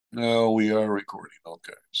No, we are recording.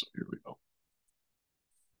 Okay, so here we go.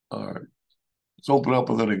 All right, let's open up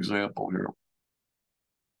with an example here.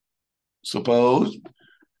 Suppose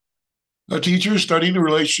a teacher is studying the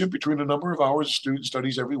relationship between the number of hours a student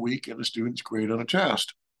studies every week and the student's grade on a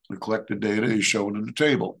test. The collected data is shown in the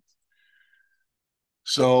table.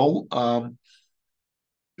 So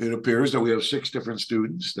it appears that we have 6 different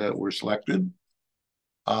students that were selected.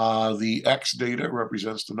 The X data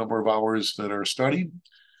represents the number of hours that are studied,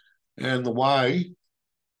 and the Y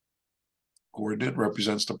coordinate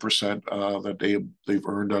represents the percent that they've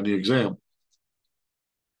earned on the exam.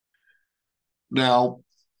 Now,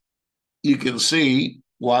 you can see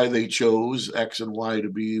why they chose X and Y to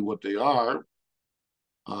be what they are,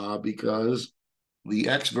 because the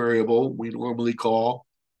X variable we normally call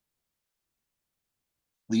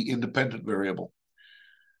the independent variable.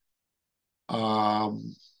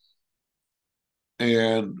 And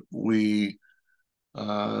we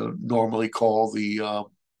normally call the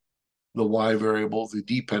Y variable the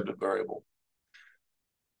dependent variable,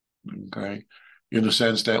 okay, in the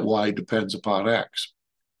sense that Y depends upon X.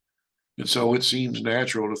 And so it seems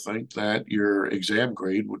natural to think that your exam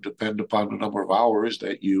grade would depend upon the number of hours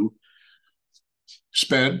that you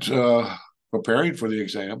spent preparing for the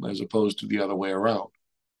exam as opposed to the other way around.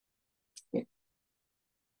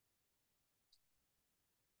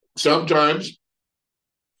 Sometimes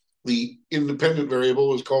the independent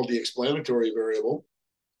variable is called the explanatory variable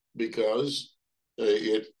because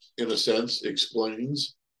it, in a sense,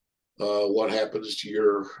 explains what happens to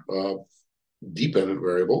your dependent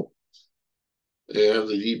variable. And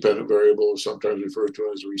the dependent variable is sometimes referred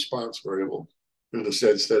to as a response variable in the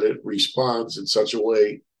sense that it responds in such a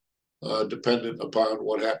way dependent upon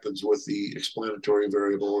what happens with the explanatory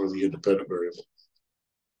variable or the independent variable.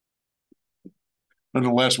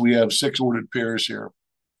 Nonetheless, we have 6 ordered pairs here.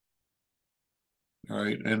 All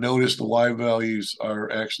right, and notice the Y values are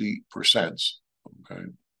actually percents. Okay.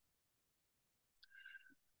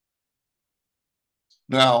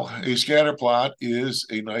 Now, a scatter plot is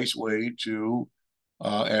a nice way to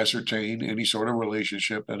ascertain any sort of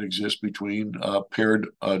relationship that exists between paired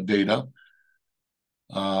data.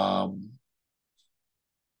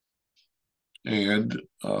 And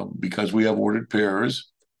because we have ordered pairs,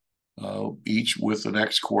 each with an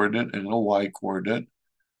X coordinate and a Y coordinate,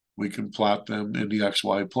 we can plot them in the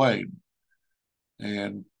XY plane.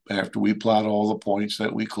 And after we plot all the points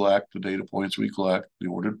that we collect, the data points we collect, the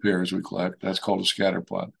ordered pairs we collect, that's called a scatter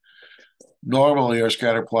plot. Normally, our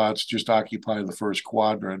scatter plots just occupy the first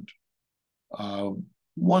quadrant.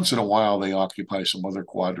 Once in a while, they occupy some other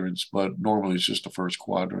quadrants, but normally it's just the first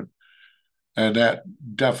quadrant. And that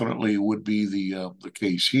definitely would be the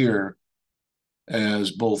case here,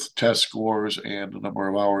 as both test scores and the number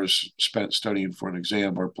of hours spent studying for an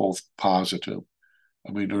exam are both positive.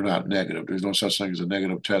 I mean, they're not negative. There's no such thing as a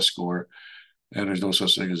negative test score, and there's no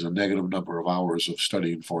such thing as a negative number of hours of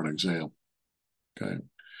studying for an exam. Okay.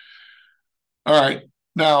 All right.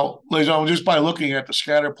 Now, ladies and gentlemen, just by looking at the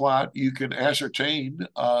scatter plot, you can ascertain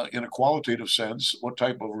in a qualitative sense what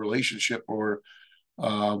type of relationship or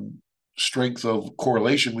strength of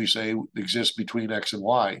correlation we say exists between X and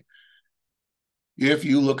Y. If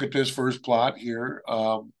you look at this first plot here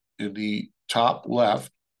in the top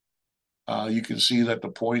left, you can see that the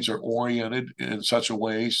points are oriented in such a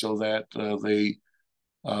way so that they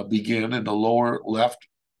begin in the lower left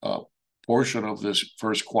portion of this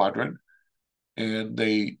first quadrant, and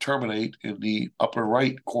they terminate in the upper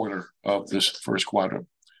right corner of this first quadrant.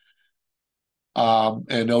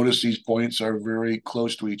 And notice these points are very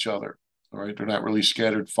close to each other. All right, they're not really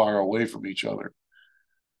scattered far away from each other.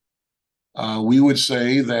 We would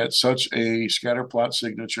say that such a scatter plot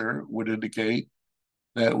signature would indicate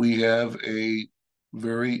that we have a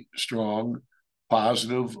very strong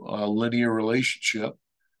positive linear relationship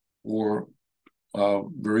or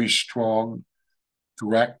very strong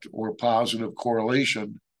direct or positive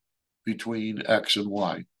correlation between X and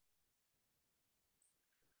Y.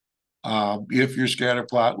 If your scatter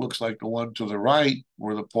plot looks like the one to the right,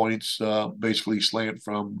 where the points basically slant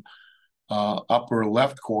from upper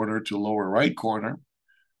left corner to lower right corner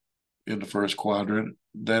in the first quadrant,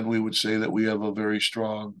 then we would say that we have a very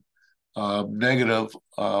strong negative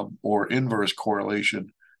or inverse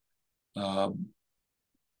correlation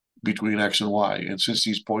between X and Y. And since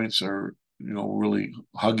these points are, really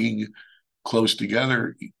hugging close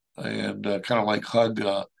together and kind of like hug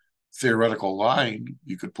a theoretical line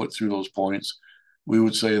you could put through those points, we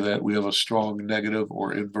would say that we have a strong negative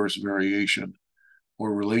or inverse variation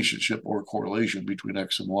or relationship or correlation between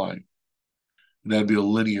X and Y. And that'd be a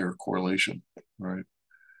linear correlation, right?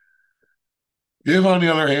 If, on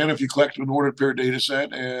the other hand, if you collect an ordered pair data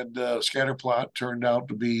set and scatter plot turned out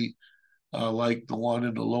to be like the one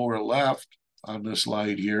in the lower left on this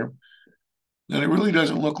slide here, then it really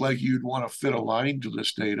doesn't look like you'd want to fit a line to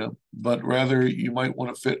this data, but rather you might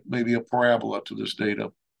want to fit maybe a parabola to this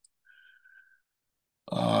data.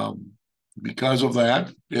 Because of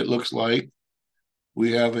that, it looks like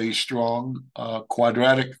we have a strong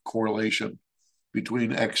quadratic correlation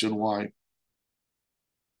between X and Y.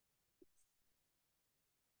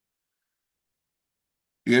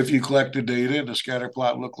 If you collected data and the scatter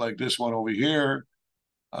plot looked like this one over here,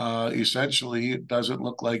 essentially it doesn't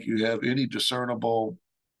look like you have any discernible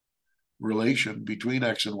relation between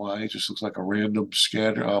X and Y. It just looks like a random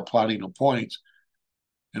scatter plotting of points.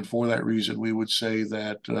 And for that reason, we would say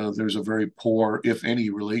that there's a very poor, if any,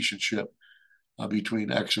 relationship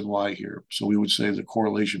between X and Y here. So we would say the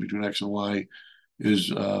correlation between X and Y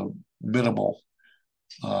is minimal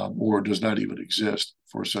or does not even exist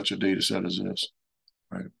for such a data set as this,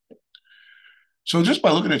 right? So just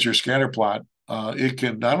by looking at your scatter plot, it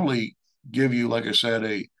can not only give you, like I said,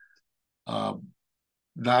 a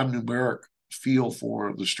non-numeric feel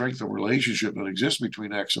for the strength of relationship that exists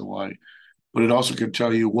between X and Y, but it also can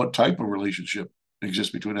tell you what type of relationship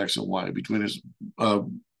exists between X and Y, between his,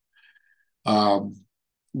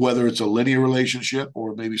 whether it's a linear relationship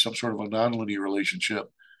or maybe some sort of a nonlinear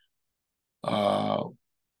relationship. And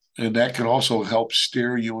that can also help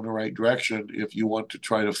steer you in the right direction if you want to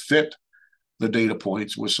try to fit the data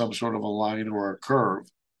points with some sort of a line or a curve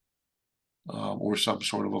or some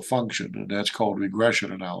sort of a function. And that's called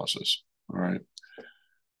regression analysis. All right.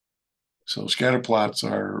 So scatter plots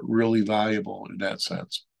are really valuable in that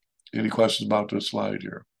sense. Any questions about this slide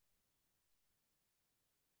here?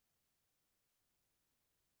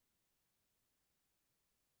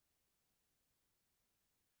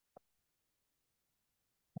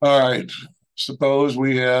 All right. Suppose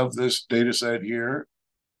we have this data set here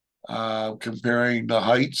comparing the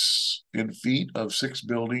heights in feet of 6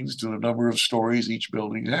 buildings to the number of stories each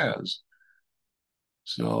building has.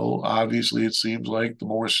 So obviously it seems like the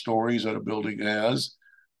more stories that a building has,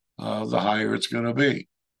 the higher it's going to be.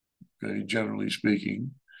 Okay, generally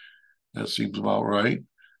speaking, that seems about right.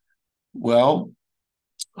 Well,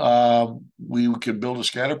 we can build a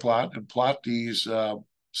scatter plot and plot these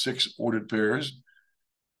 6 ordered pairs.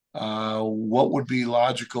 What would be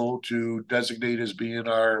logical to designate as being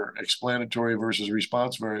our explanatory versus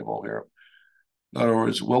response variable here? In other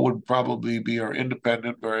words, what would probably be our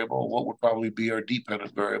independent variable? What would probably be our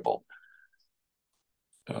dependent variable?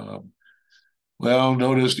 Well,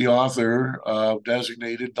 notice the author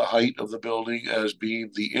designated the height of the building as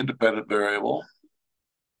being the independent variable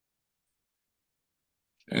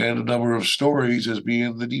and the number of stories as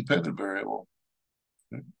being the dependent variable.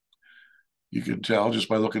 You can tell just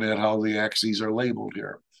by looking at how the axes are labeled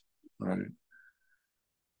here, right?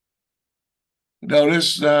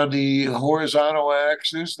 Notice on the horizontal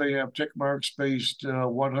axis, they have tick marks spaced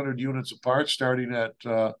 100 units apart, starting at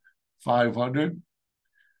 500.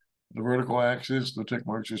 The vertical axis, the tick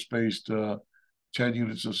marks are spaced 10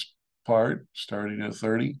 units apart, starting at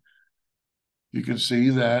 30. You can see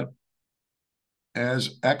that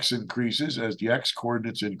as x increases, as the x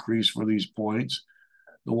coordinates increase for these points,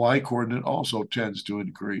 the y coordinate also tends to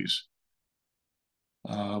increase.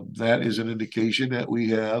 That is an indication that we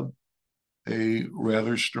have a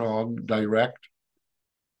rather strong direct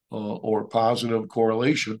or positive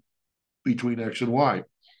correlation between x and y.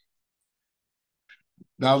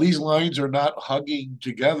 Now, these lines are not hugging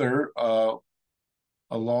together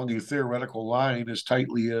along a theoretical line as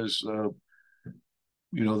tightly as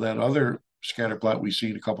that other scatter plot we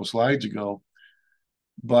seen a couple slides ago,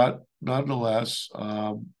 but nonetheless,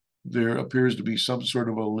 there appears to be some sort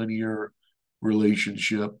of a linear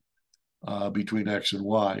relationship between x and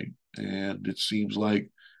y, and it seems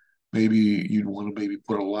like maybe you'd want to maybe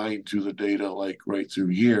put a line to the data like right through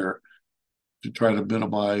here to try to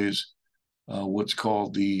minimize what's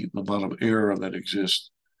called the amount of error that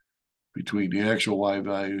exists between the actual y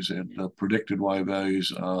values and the predicted y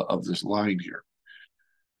values of this line here.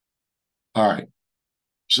 All right,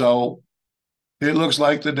 so it looks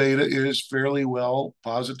like the data is fairly well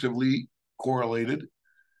positively correlated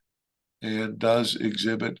and does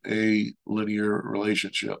exhibit a linear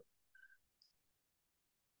relationship.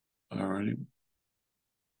 All righty.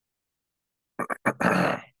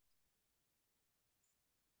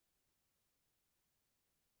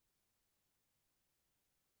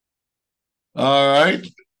 All right.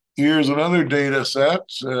 Here's another data set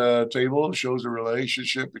table. It shows a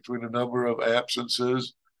relationship between the number of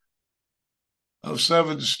absences of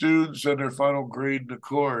 7 students and their final grade in the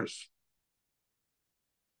course.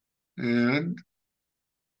 And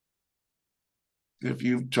if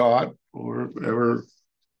you've taught or ever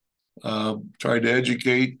tried to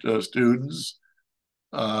educate students,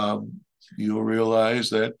 you'll realize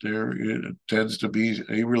that there tends to be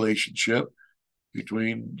a relationship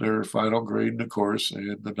between their final grade in the course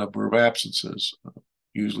and the number of absences.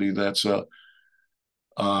 Usually that's um,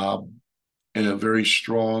 a very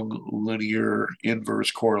strong linear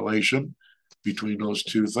inverse correlation between those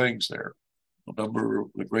two things there.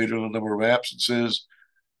 The greater the number of absences,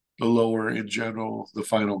 the lower in general the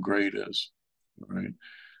final grade is. Right.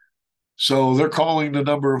 So they're calling the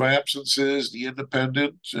number of absences the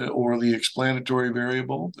independent or the explanatory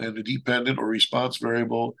variable, and the dependent or response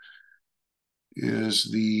variable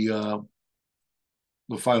is the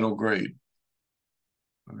final grade.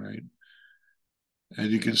 All right.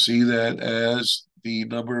 And you can see that as the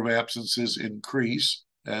number of absences increase,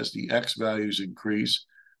 as the x values increase,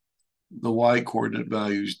 the y coordinate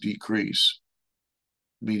values decrease,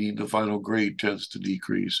 meaning the final grade tends to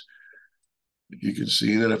decrease. You can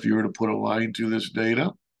see that if you were to put a line through this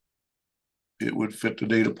data, it would fit the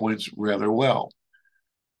data points rather well.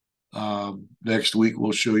 Next week,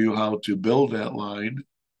 we'll show you how to build that line,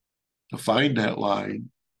 to find that line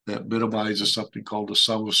that minimizes something called the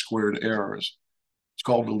sum of squared errors. It's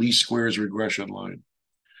called the least squares regression line.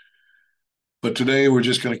 But today, we're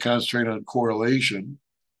just going to concentrate on correlation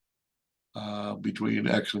between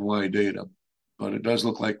X and Y data. But it does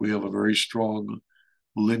look like we have a very strong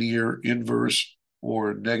linear inverse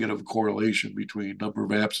or negative correlation between number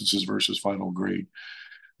of absences versus final grade.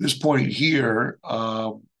 This point here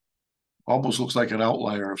almost looks like an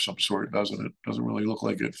outlier of some sort, doesn't it? Doesn't really look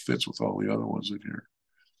like it fits with all the other ones in here.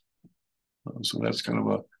 So that's kind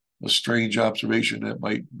of a strange observation that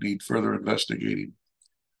might need further investigating.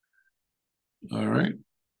 All right.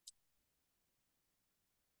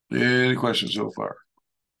 Any questions so far?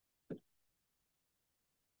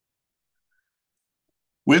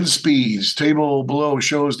 Wind speeds. Table below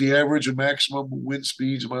shows the average and maximum wind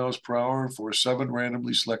speeds miles per hour for 7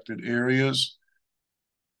 randomly selected areas.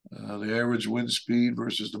 The average wind speed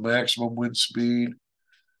versus the maximum wind speed.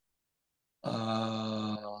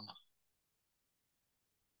 I'm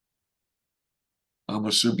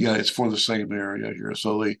assuming, yeah, it's for the same area here.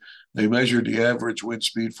 So they measured the average wind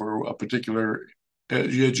speed for a particular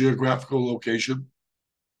geographical location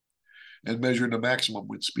and measured the maximum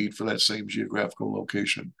wind speed for that same geographical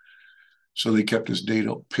location. So they kept this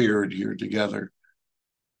data paired here together.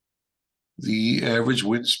 The average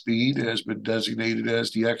wind speed has been designated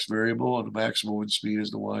as the X variable, and the maximum wind speed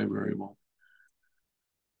is the Y variable.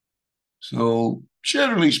 So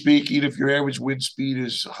generally speaking, if your average wind speed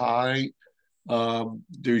is high,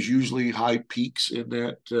 there's usually high peaks in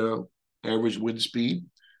that average wind speed.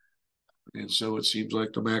 And so it seems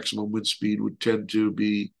like the maximum wind speed would tend to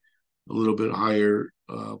be a little bit higher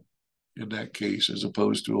in that case, as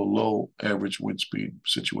opposed to a low average wind speed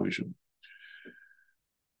situation.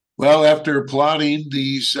 Well, after plotting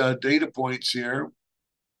these data points here,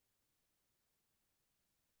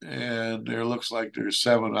 and there looks like there's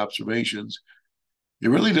 7 observations, it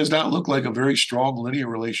really does not look like a very strong linear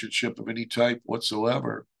relationship of any type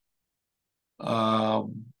whatsoever. It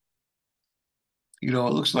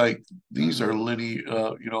looks like these are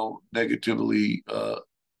linear, negatively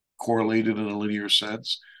correlated in a linear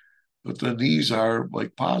sense, but then these are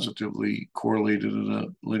like positively correlated in a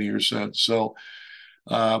linear sense. So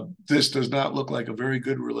this does not look like a very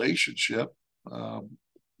good relationship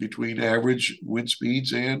between average wind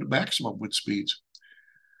speeds and maximum wind speeds.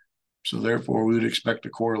 So therefore, we would expect the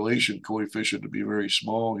correlation coefficient to be very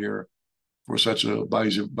small here for such a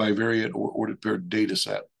bivariate or ordered paired data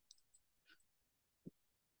set.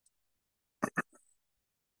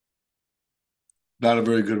 Not a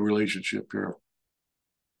very good relationship here.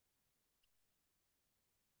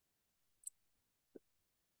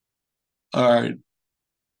 All right.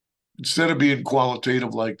 Instead of being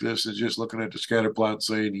qualitative like this and just looking at the scatter plot and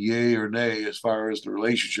saying yay or nay as far as the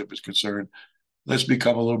relationship is concerned, let's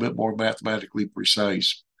become a little bit more mathematically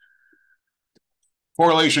precise.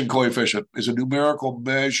 Correlation coefficient is a numerical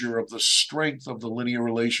measure of the strength of the linear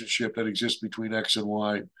relationship that exists between X and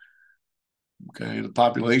Y. Okay, the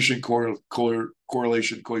population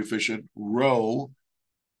correlation coefficient, rho,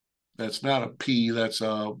 that's not a P, that's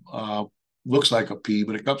looks like a P,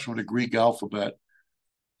 but it comes from the Greek alphabet.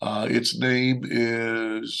 Its name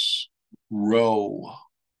is rho,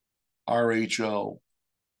 R-H-O.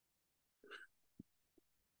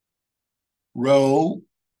 Rho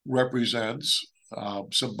represents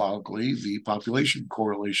symbolically the population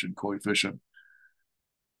correlation coefficient.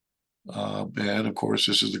 And of course,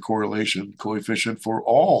 this is the correlation coefficient for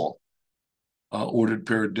all ordered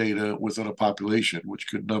pair data within a population, which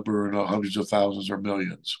could number in hundreds of thousands or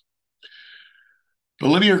millions. The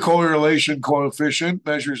linear correlation coefficient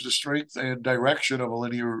measures the strength and direction of a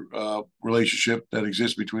linear relationship that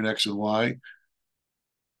exists between X and Y.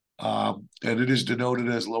 And it is denoted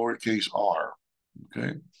as lowercase r,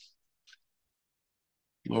 okay?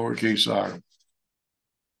 Lowercase r.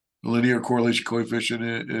 The linear correlation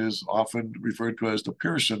coefficient is often referred to as the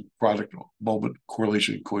Pearson product moment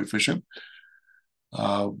correlation coefficient.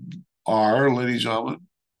 R, ladies and gentlemen,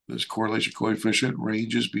 this correlation coefficient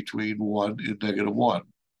ranges between 1 and -1.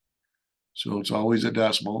 So it's always a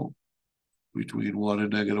decimal between 1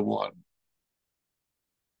 and -1.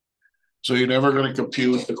 So you're never going to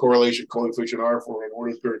compute the correlation coefficient R for an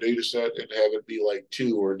ordered pair data set and have it be like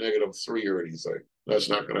 2 or -3 or anything. That's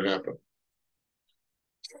not going to happen.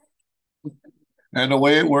 And the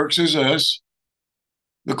way it works is this.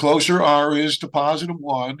 The closer R is to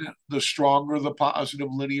 +1, the stronger the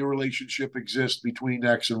positive linear relationship exists between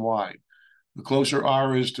X and Y. The closer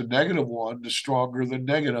R is to -1, the stronger the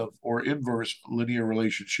negative or inverse linear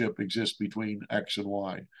relationship exists between X and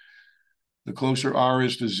Y. The closer R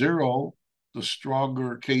is to 0, the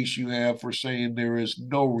stronger case you have for saying there is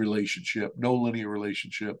no relationship, no linear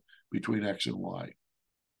relationship between X and Y.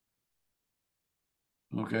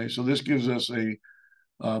 Okay, so this gives us a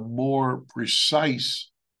more precise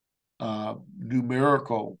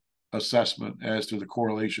numerical assessment as to the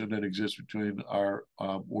correlation that exists between our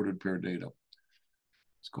ordered pair data.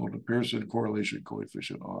 It's called the Pearson correlation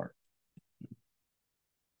coefficient R.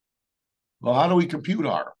 Well, how do we compute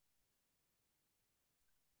R?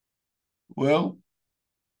 Well,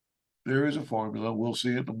 there is a formula. We'll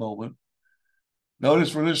see it in a moment. Notice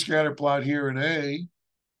for this scatter plot here in A,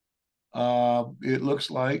 it looks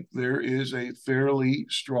like there is a fairly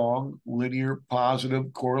strong linear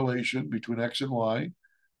positive correlation between X and Y.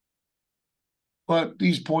 But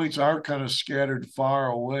these points are kind of scattered far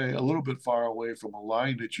away, a little bit far away from a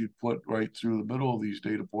line that you'd put right through the middle of these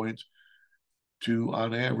data points to,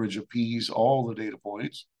 on average, appease all the data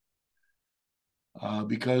points.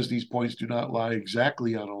 Because these points do not lie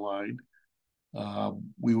exactly on a line,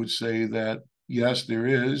 we would say that, yes, there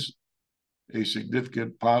is a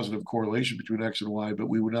significant positive correlation between X and Y, but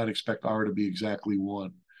we would not expect R to be exactly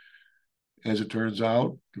 1. As it turns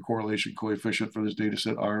out, the correlation coefficient for this data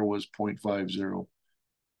set R was 0.50.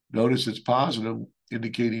 Notice it's positive,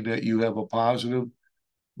 indicating that you have a positive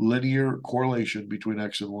linear correlation between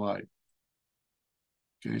X and Y.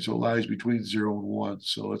 Okay, so it lies between 0 and 1.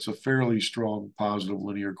 So it's a fairly strong positive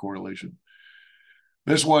linear correlation.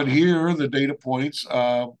 This one here, the data points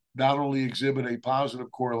not only exhibit a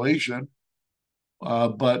positive correlation,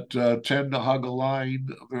 but tend to hug a line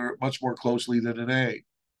much more closely than an A.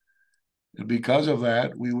 And because of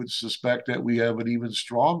that, we would suspect that we have an even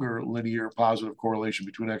stronger linear positive correlation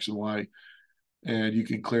between X and Y. And you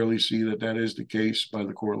can clearly see that that is the case by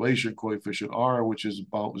the correlation coefficient R, which is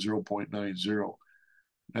about 0.90.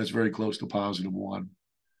 That's very close to +1.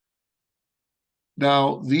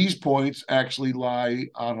 Now, these points actually lie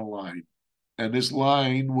on a line. And this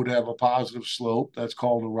line would have a positive slope. That's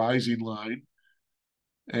called a rising line.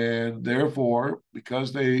 And therefore,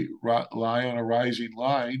 because they lie on a rising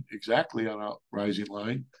line, exactly on a rising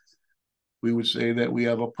line, we would say that we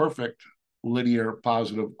have a perfect linear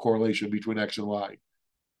positive correlation between X and Y.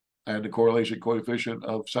 And the correlation coefficient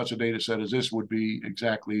of such a data set as this would be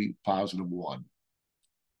exactly +1.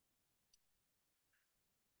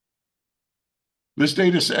 This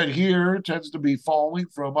data set here tends to be falling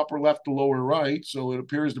from upper left to lower right, so it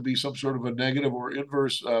appears to be some sort of a negative or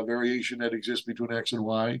inverse variation that exists between X and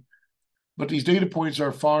Y. But these data points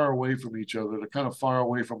are far away from each other. They're kind of far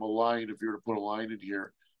away from a line if you were to put a line in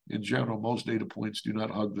here. In general, most data points do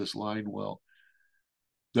not hug this line well.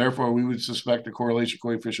 Therefore, we would suspect the correlation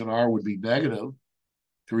coefficient R would be negative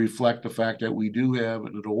to reflect the fact that we do have,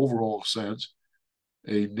 in an overall sense,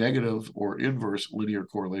 a negative or inverse linear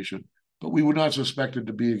correlation. But we would not suspect it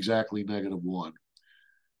to be exactly -1.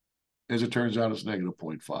 As it turns out, it's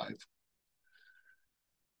 -0.5.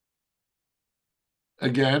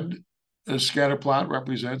 Again, a scatter plot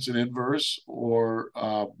represents an inverse or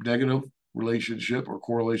negative relationship or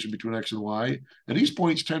correlation between X and Y. And these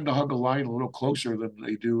points tend to hug a line a little closer than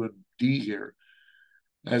they do in D here.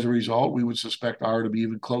 As a result, we would suspect R to be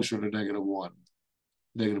even closer to -1,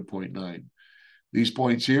 -0.9. These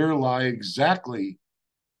points here lie exactly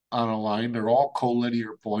on a line. They're all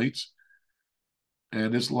collinear points.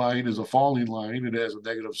 And this line is a falling line. It has a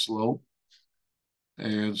negative slope.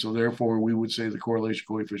 And so therefore, we would say the correlation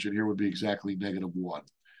coefficient here would be exactly -1.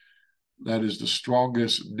 That is the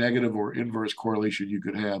strongest negative or inverse correlation you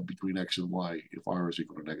could have between X and Y if R is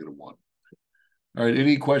equal to -1. All right,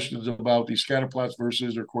 any questions about the scatter plots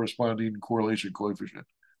versus their corresponding correlation coefficient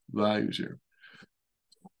values here?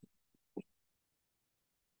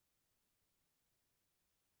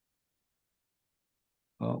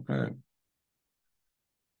 Okay.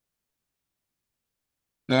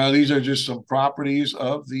 Now, these are just some properties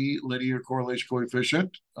of the linear correlation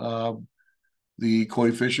coefficient. The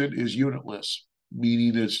coefficient is unitless,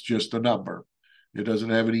 meaning it's just a number. It doesn't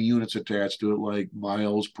have any units attached to it like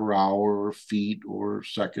miles per hour or feet or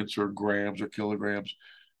seconds or grams or kilograms.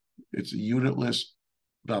 It's a unitless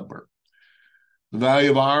number. The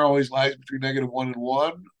value of R always lies between -1 and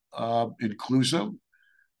 1, inclusive.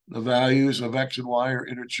 The values of X and Y are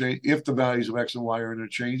interchanged. If the values of X and Y are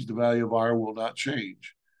interchanged, the value of R will not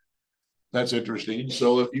change. That's interesting.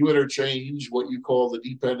 So if you interchange what you call the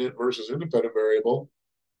dependent versus independent variable,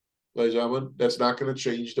 ladies and gentlemen, that's not going to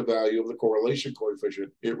change the value of the correlation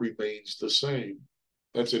coefficient. It remains the same.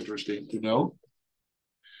 That's interesting to know.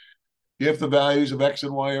 If the values of X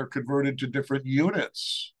and Y are converted to different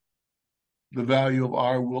units, the value of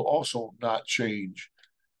R will also not change.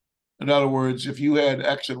 In other words, if you had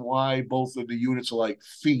X and Y both in the units of like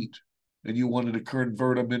feet and you wanted to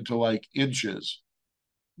convert them into like inches,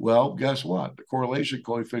 well, guess what? The correlation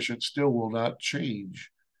coefficient still will not change.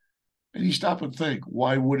 And you stop and think,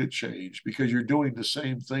 why would it change? Because you're doing the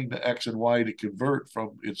same thing to X and Y to convert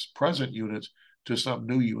from its present units to some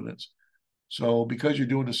new units. So because you're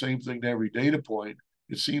doing the same thing to every data point,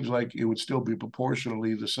 it seems like it would still be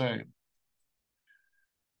proportionally the same.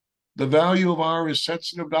 The value of R is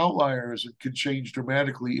sensitive to outliers and can change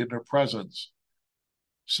dramatically in their presence.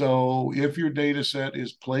 So if your data set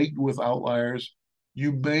is plagued with outliers,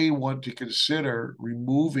 you may want to consider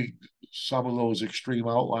removing some of those extreme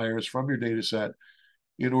outliers from your data set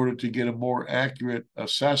in order to get a more accurate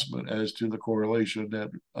assessment as to the correlation that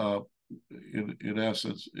in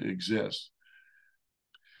essence exists.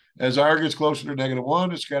 As R gets closer to -1,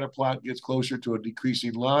 the scatter plot gets closer to a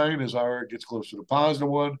decreasing line. As R gets closer to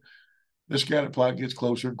 +1, the scatter plot gets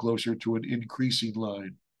closer and closer to an increasing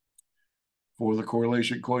line. For the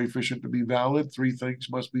correlation coefficient to be valid, three things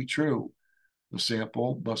must be true. The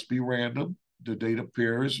sample must be random. The data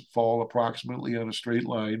pairs fall approximately on a straight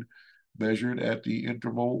line measured at the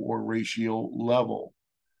interval or ratio level.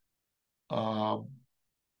 And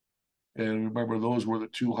remember, those were the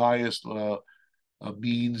two highest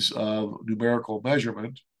means of numerical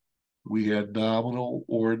measurement. We had nominal,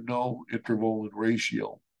 ordinal, interval, and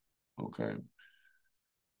ratio. Okay.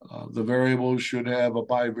 The variables should have a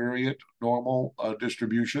bivariate normal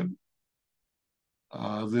distribution.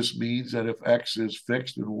 This means that if X is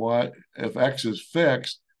fixed and if X is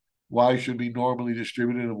fixed, Y should be normally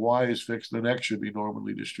distributed. If Y is fixed, then X should be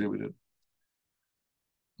normally distributed.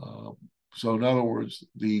 So in other words,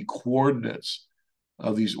 the coordinates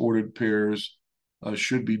of these ordered pairs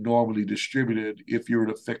should be normally distributed if you were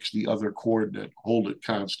to fix the other coordinate, hold it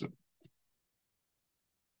constant.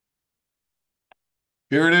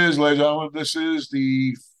 Here it is, ladies and gentlemen. This is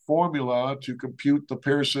the formula to compute the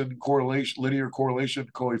Pearson linear correlation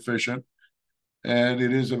coefficient, and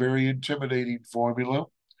it is a very intimidating formula.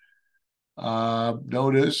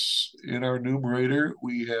 Notice in our numerator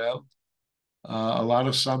we have a lot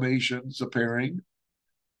of summations appearing,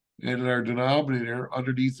 and in our denominator,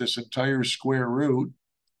 underneath this entire square root,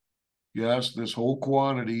 yes, this whole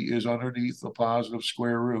quantity is underneath the positive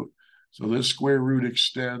square root. So this square root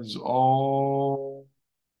extends all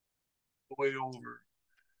the way over.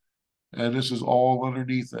 And this is all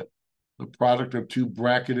underneath it. The product of two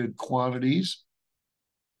bracketed quantities.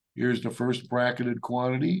 Here's the first bracketed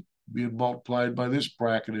quantity being multiplied by this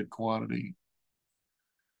bracketed quantity.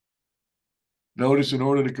 Notice in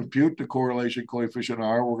order to compute the correlation coefficient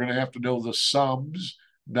R, we're going to have to know the sums,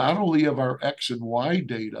 not only of our X and Y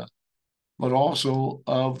data, but also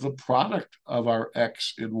of the product of our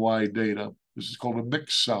X and Y data. This is called a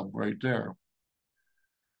mixed sum right there.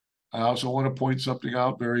 I also want to point something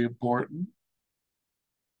out very important.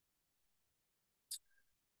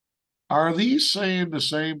 Are these saying the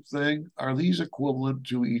same thing? Are these equivalent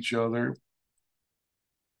to each other?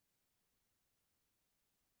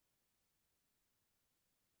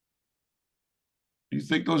 Do you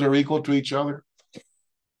think those are equal to each other?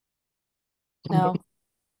 No.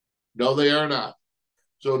 No, they are not.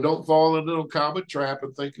 So don't fall into the common trap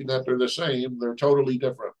of thinking that they're the same. They're totally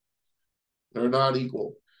different. They're not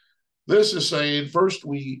equal. This is saying first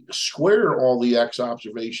we square all the X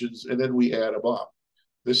observations and then we add them up.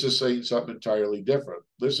 This is saying something entirely different.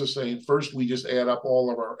 This is saying first we just add up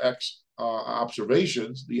all of our X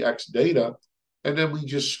observations, the X data, and then we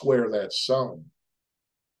just square that sum.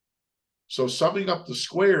 So summing up the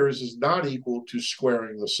squares is not equal to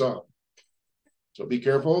squaring the sum. So be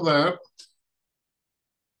careful of that.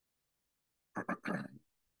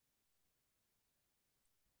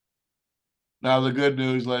 Now, the good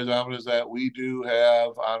news, ladies and gentlemen, is that we do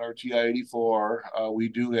have on our TI-84, we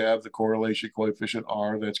do have the correlation coefficient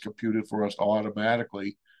R that's computed for us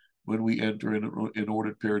automatically when we enter an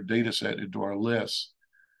ordered pair data set into our list.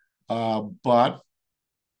 But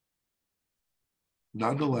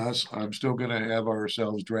nonetheless, I'm still going to have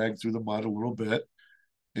ourselves drag through the mud a little bit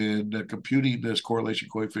in computing this correlation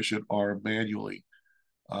coefficient R manually.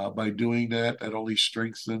 By doing that, that only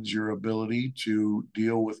strengthens your ability to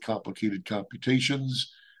deal with complicated computations,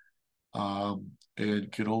 and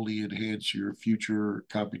can only enhance your future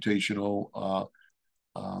computational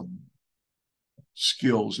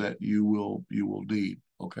skills that you will need.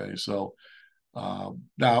 Okay, so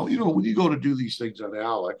now when you go to do these things on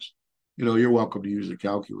Alex, you're welcome to use a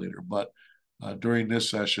calculator, but during this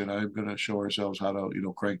session, I'm going to show ourselves how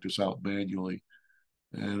to crank this out manually,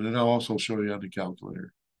 and then I'll also show you on the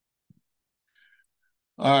calculator.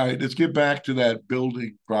 All right, let's get back to that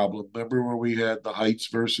building problem. Remember where we had the heights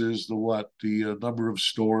versus the number of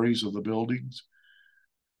stories of the buildings?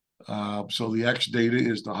 So the X data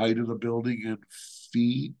is the height of the building in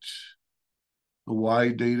feet. The Y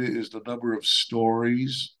data is the number of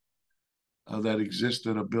stories that exist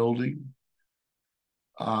in a building.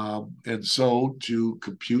 And so to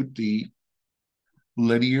compute the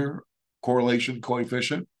linear correlation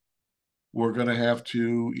coefficient, we're going to have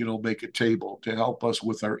to, make a table to help us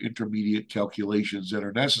with our intermediate calculations that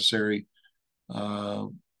are necessary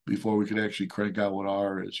before we can actually crank out what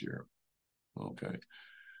R is here. Okay.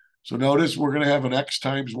 So notice we're going to have an X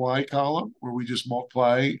times Y column where we just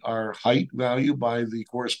multiply our height value by the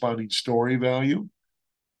corresponding story value.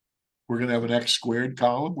 We're going to have an X squared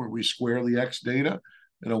column where we square the X data,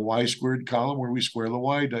 and a Y squared column where we square the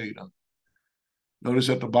Y data. Notice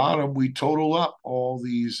at the bottom, we total up all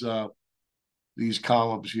these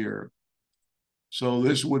columns here. So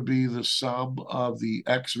this would be the sum of the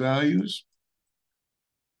X values.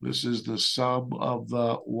 This is the sum of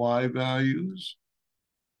the Y values.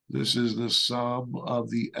 This is the sum of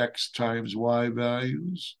the X times Y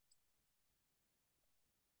values.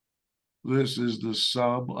 This is the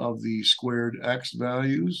sum of the squared X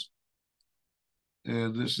values.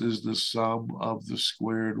 And this is the sum of the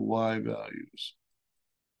squared Y values.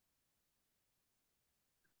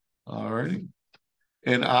 All right.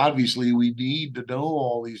 And obviously, we need to know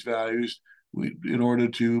all these values in order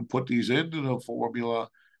to put these into the formula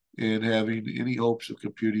and having any hopes of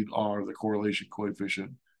computing R, the correlation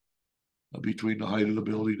coefficient between the height of the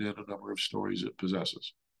building and the number of stories it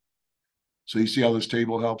possesses. So you see how this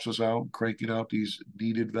table helps us out, cranking out these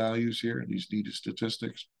needed values here and these needed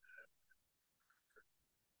statistics.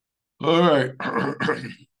 All right.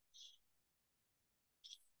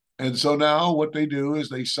 And so now what they do is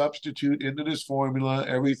they substitute into this formula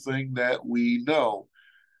everything that we know.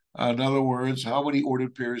 In other words, how many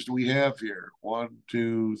ordered pairs do we have here? 1,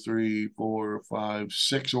 2, 3, 4, 5,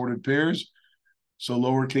 6 ordered pairs. So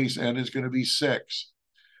lowercase n is going to be 6.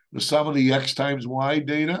 The sum of the X times Y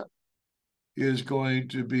data is going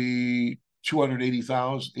to be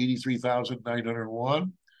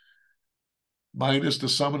 283,901 minus the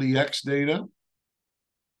sum of the X data,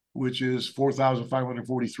 which is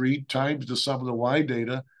 4,543, times the sum of the Y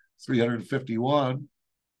data, 351,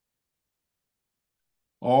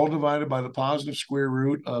 all divided by the positive square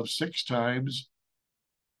root of 6 times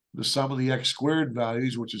the sum of the X squared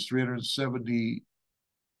values, which is 370,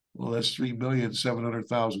 well, that's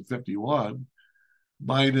 3,700,051,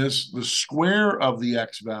 minus the square of the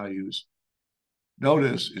X values.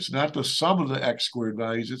 Notice it's not the sum of the X squared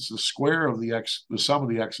values, it's the square of the X, the sum of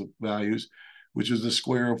the X values, which is the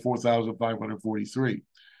square of 4,543.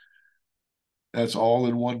 That's all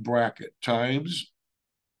in one bracket, times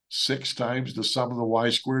 6 times the sum of the Y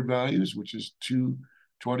squared values, which is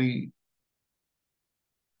 220.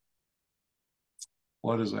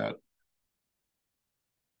 What is that?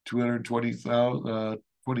 220,000,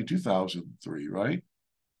 22,003, right?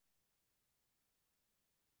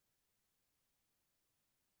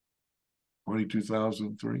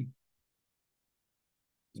 $22,003.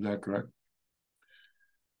 Is that correct?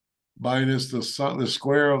 Minus the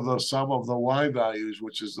square of the sum of the Y values,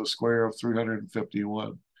 which is the square of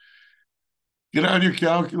 351. Get on your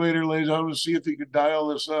calculator, ladies and gentlemen, see if you can dial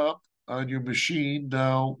this up on your machine.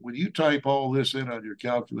 Now, when you type all this in on your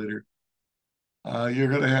calculator, you're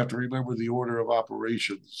going to have to remember the order of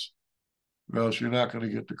operations, or else you're not going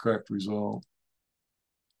to get the correct result.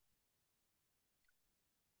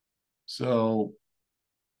 So,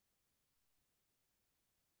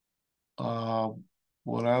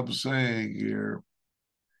 what I'm saying here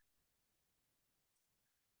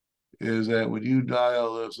is that when you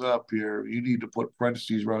dial this up here, you need to put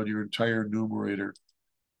parentheses around your entire numerator.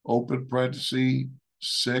 Open parenthesis,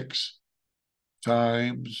 6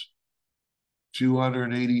 times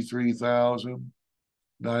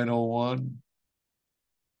 283,901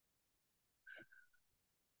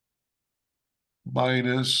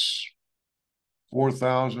 minus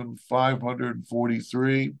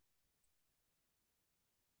 4,543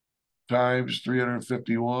 times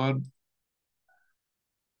 351,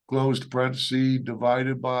 closed parenthesis,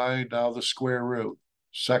 divided by now the square root.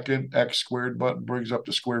 Second x squared button brings up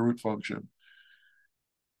the square root function.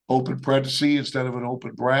 Open parenthesis instead of an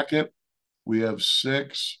open bracket, we have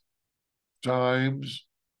 6 times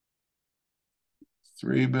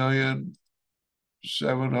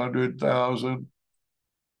 3,700,051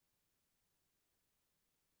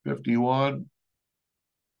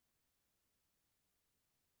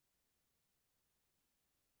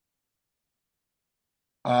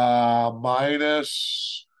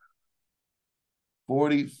 minus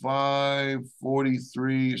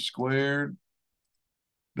 4543 squared.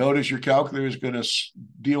 Notice your calculator is going to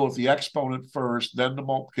deal with the exponent first, then the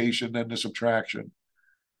multiplication, then the subtraction.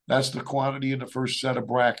 That's the quantity in the first set of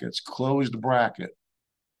brackets, closed bracket,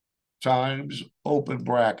 times open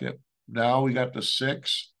bracket. Now we got the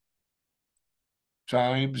 6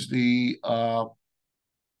 times the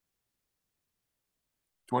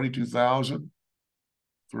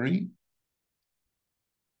 22,003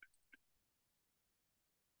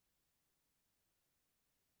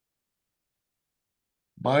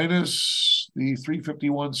 minus the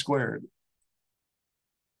 351 squared.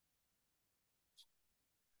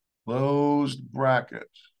 Closed bracket.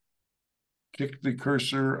 Kick the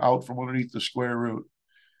cursor out from underneath the square root.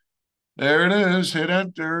 There it is. Hit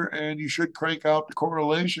enter, and you should crank out the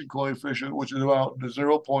correlation coefficient, which is about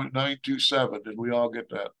 0.927. Did we all get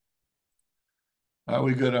that? Are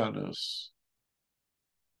we good on this?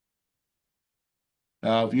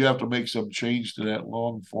 Now, if you have to make some change to that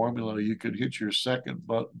long formula, you could hit your second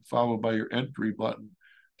button followed by your entry button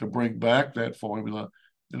to bring back that formula.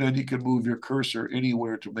 And then you can move your cursor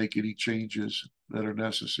anywhere to make any changes that are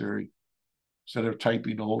necessary instead of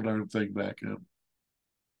typing the whole darn thing back in.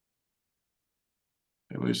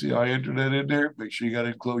 Anyway, see how I entered that in there? Make sure you got to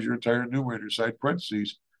enclose your entire numerator side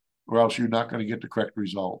parentheses, or else you're not going to get the correct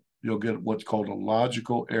result. You'll get what's called a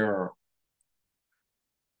logical error.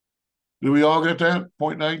 Did we all get that?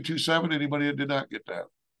 0.927? Anybody that did not get that?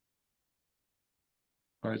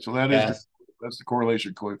 All right, so that's the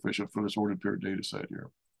correlation coefficient for this ordered pair data set here.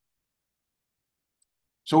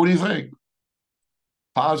 So what do you think?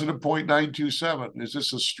 Positive 0.927. Is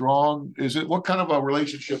this a strong, what kind of a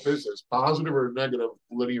relationship is this? Positive or negative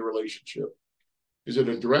linear relationship? Is it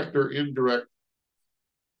a direct or indirect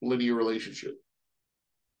linear relationship?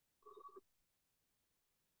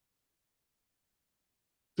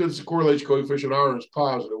 Since the correlation coefficient R is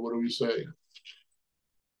positive, what do we say?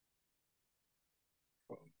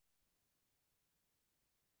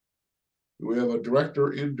 Do we have a direct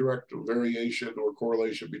or indirect variation or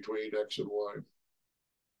correlation between X and Y?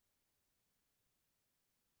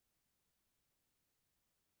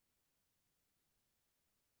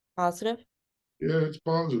 Positive. Yeah, it's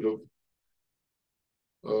positive.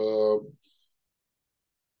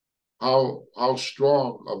 How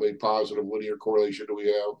strong of a positive linear correlation do we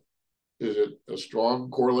have? Is it a strong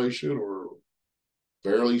correlation or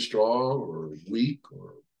fairly strong or weak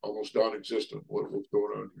or almost non-existent? What's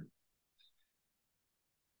going on here?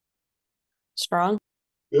 Strong.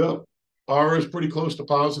 Yeah, R is pretty close to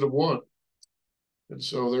positive 1. And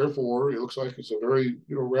so therefore, it looks like it's a very,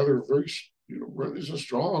 there's a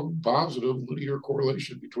strong positive linear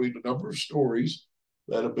correlation between the number of stories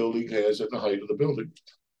that a building has and the height of the building.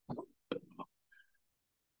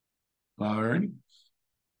 All right.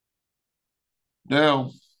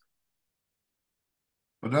 Now,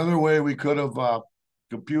 another way we could have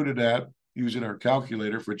computed that using our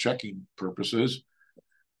calculator for checking purposes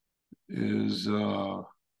is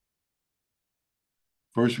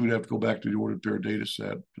first we'd have to go back to the ordered pair data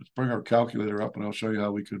set. Let's bring our calculator up and I'll show you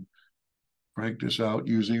how we could crank this out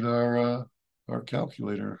using our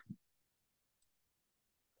calculator.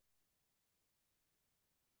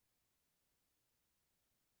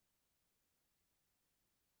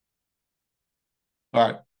 All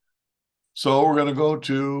right. So we're going to go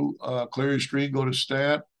to clear your screen, go to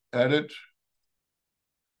Stat, Edit.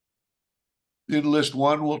 In list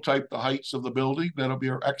 1, we'll type the heights of the building. That'll be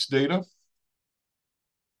our X data.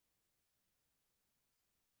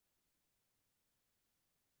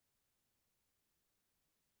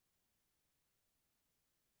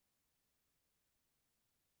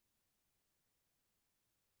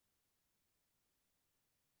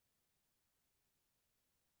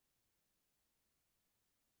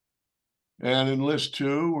 And in list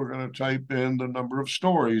 2, we're going to type in the number of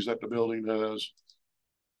stories that the building has.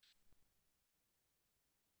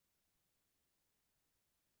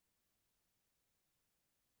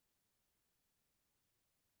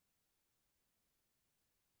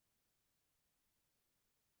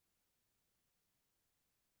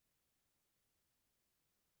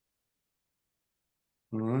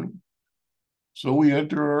 All right. So we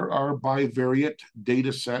enter our bivariate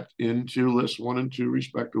data set into list 1 and 2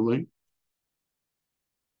 respectively.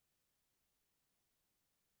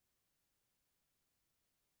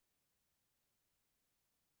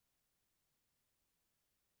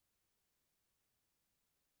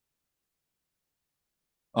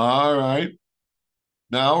 All right.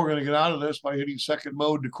 Now we're going to get out of this by hitting second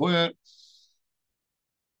mode to quit.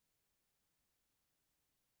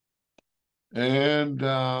 And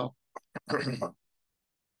ladies and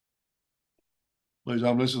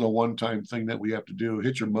gentlemen, this is a one-time thing that we have to do.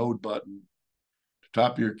 Hit your mode button. At the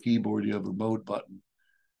top of your keyboard, you have a mode button.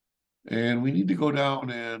 And we need to go down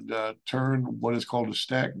and turn what is called a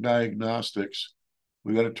stack diagnostics.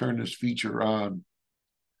 We got to turn this feature on.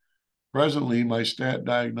 Presently, my stat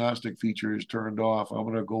diagnostic feature is turned off. I'm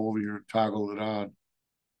going to go over here and toggle it on.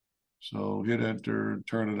 So hit enter and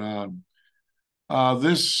turn it on.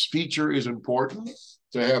 This feature is important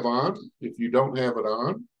to have on. If you don't have it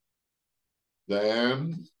on,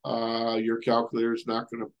 then your calculator is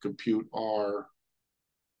not going to compute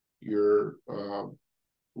your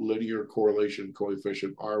linear correlation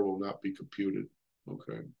coefficient. R will not be computed.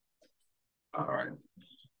 Okay. All right.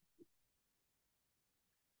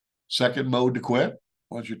 Second mode to quit.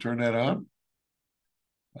 Once you turn that on,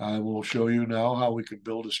 I will show you now how we can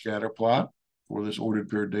build a scatter plot for this ordered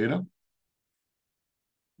pair data.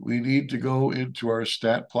 We need to go into our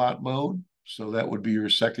stat plot mode. So that would be your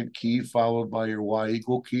second key followed by your Y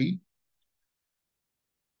equal key.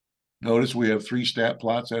 Notice we have 3 stat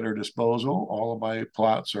plots at our disposal. All of my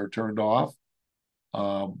plots are turned off.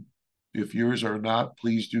 If yours are not,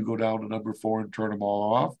 please do go down to number 4 and turn them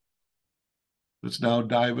all off. Let's now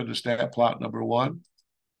dive into stat plot number 1.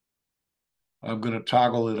 I'm going to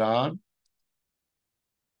toggle it on.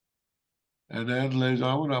 And then, ladies and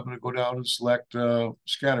gentlemen, I'm going to go down and select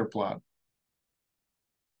scatter plot.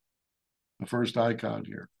 The first icon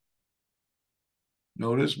here.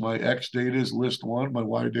 Notice my X data is list 1, my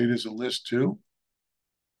Y data is in list 2.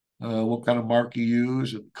 What kind of mark you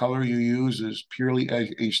use and color you use is purely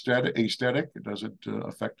aesthetic. It doesn't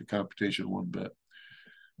affect the computation one bit.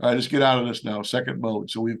 All right, let's get out of this now. Second mode.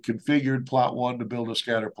 So we've configured plot 1 to build a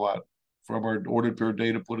scatter plot from our ordered pair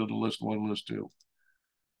data put into list 1, list 2.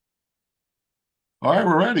 All right,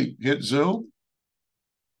 we're ready. Hit zoom.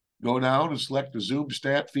 Go down and select the zoom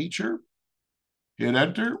stat feature. Hit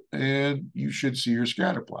enter, and you should see your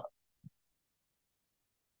scatter plot.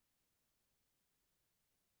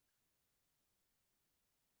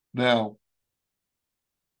 Now,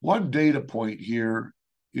 one data point here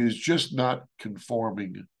is just not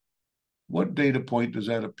conforming. What data point does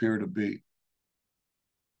that appear to be?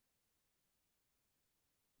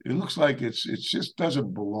 It looks like it just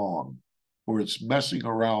doesn't belong, or it's messing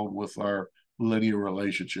around with our linear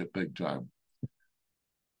relationship big time.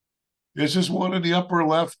 It's this one in the upper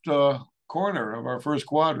left corner of our first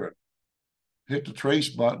quadrant. Hit the trace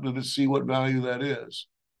button and let's see what value that is.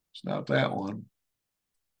 It's not that one.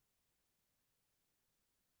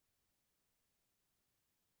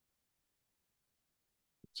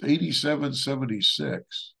 It's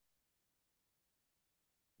 8776.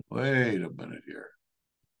 Wait a minute here.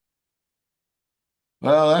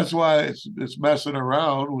 Well, that's why it's messing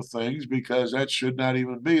around with things, because that should not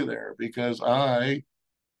even be there, because I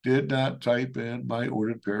did not type in my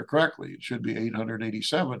ordered pair correctly. It should be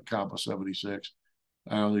 887,76.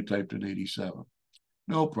 I only typed in 87.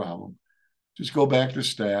 No problem. Just go back to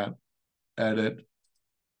stat, edit,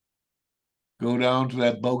 go down to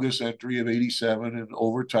that bogus entry of 87 and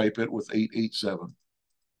overtype it with 887.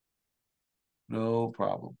 No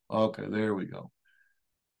problem. Okay, there we go.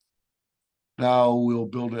 Now we'll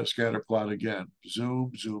build that scatter plot again.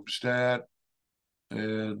 Zoom, zoom stat,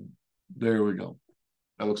 and there we go.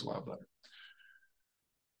 That looks a lot better.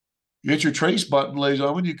 You hit your trace button, ladies and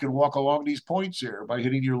gentlemen, you can walk along these points here by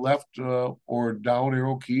hitting your left or down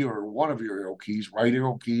arrow key, or one of your arrow keys, right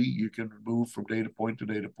arrow key. You can move from data point to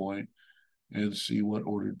data point and see what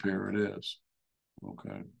ordered pair it is.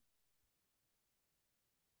 Okay.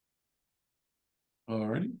 All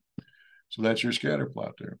righty. So that's your scatter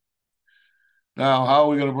plot there. Now, how are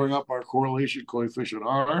we going to bring up our correlation coefficient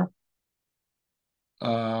R?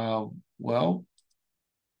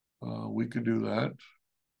 We can do that.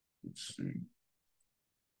 Let's see.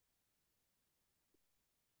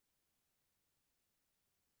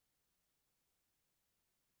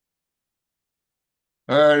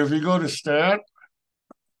 All right, if you go to stat,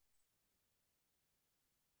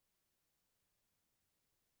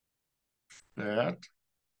 go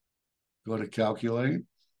to calculate,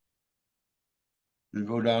 you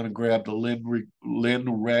go down and grab the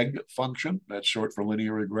lin-reg function. That's short for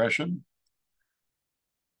linear regression.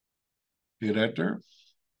 Hit enter.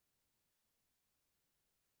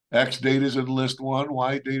 X data is in list 1,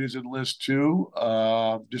 Y data is in list 2.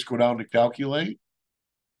 Just go down to calculate,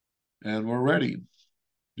 and we're ready.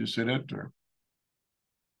 Just hit enter.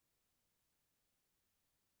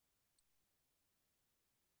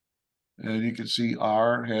 And you can see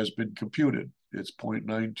R has been computed. It's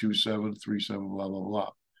 0.92737, blah, blah,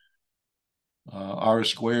 blah. R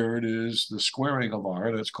squared is the squaring of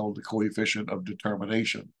R. That's called the coefficient of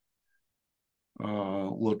determination.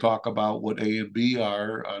 We'll talk about what A and B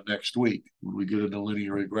are next week when we get into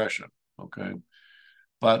linear regression, okay?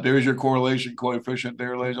 But there's your correlation coefficient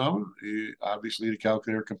there, ladies and gentlemen. Obviously, the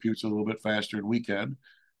calculator computes a little bit faster than we can,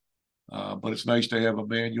 but it's nice to have a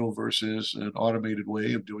manual versus an automated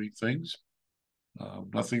way of doing things.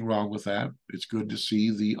 Nothing wrong with that. It's good to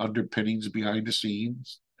see the underpinnings behind the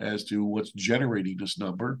scenes as to what's generating this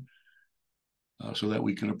number so that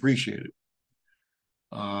we can appreciate it.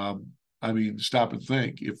 I mean, stop and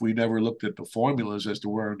think. If we never looked at the formulas as to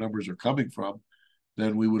where our numbers are coming from,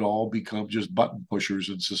 then we would all become just button pushers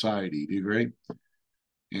in society. Do you agree?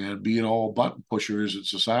 And being all button pushers in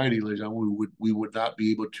society, ladies and gentlemen, we would not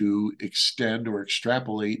be able to extend or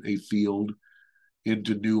extrapolate a field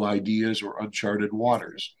into new ideas or uncharted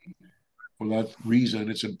waters. For that reason,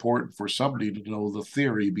 it's important for somebody to know the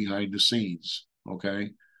theory behind the scenes,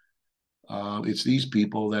 okay? It's these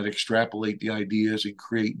people that extrapolate the ideas and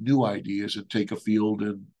create new ideas and take a field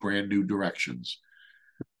in brand new directions,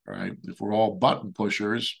 all right? If we're all button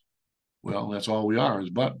pushers, well, that's all we are, is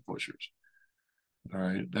button pushers, all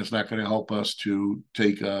right? That's not going to help us to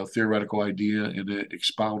take a theoretical idea and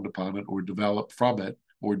expound upon it or develop from it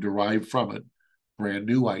or derive from it brand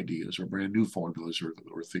new ideas or brand new formulas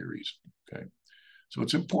or theories, okay? So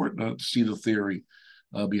it's important to see the theory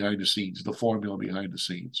behind the scenes, the formula behind the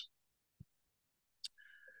scenes.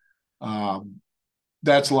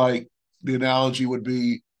 That's like, the analogy would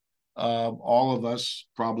be all of us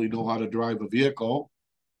probably know how to drive a vehicle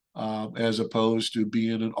as opposed to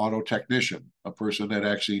being an auto technician, a person that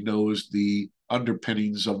actually knows the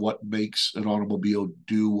underpinnings of what makes an automobile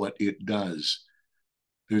do what it does.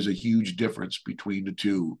 There's a huge difference between the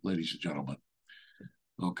two, ladies and gentlemen.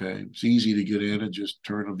 Okay, it's easy to get in and just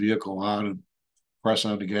turn a vehicle on and press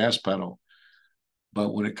on the gas pedal.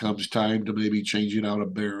 But when it comes time to maybe changing out a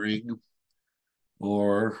bearing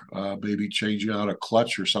or maybe changing out a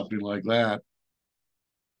clutch or something like that,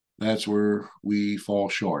 that's where we fall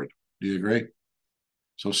short. Do you agree?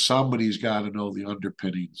 So somebody's got to know the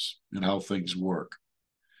underpinnings and how things work.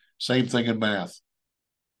 Same thing in math.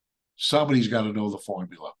 Somebody's got to know the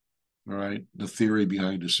formula, all right? The theory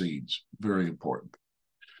behind the scenes. Very important.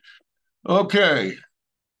 Okay,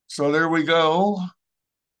 so there we go.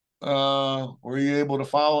 Were you able to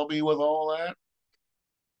follow me with all that?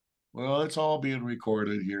 Well, it's all being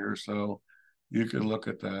recorded here, so you can look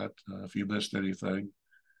at that if you missed anything.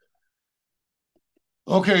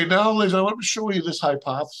 Okay, now, Liz, I want to show you this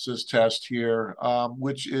hypothesis test here,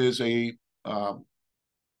 which is a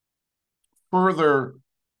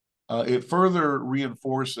it further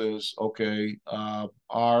reinforces, okay,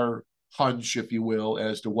 our hunch, if you will,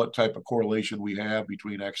 as to what type of correlation we have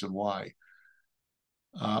between X and Y.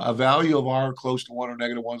 A value of R close to 1 or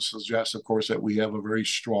 -1 suggests, of course, that we have a very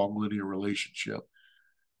strong linear relationship.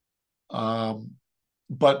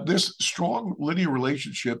 But this strong linear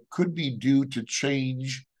relationship could be due to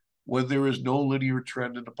change when there is no linear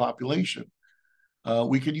trend in the population.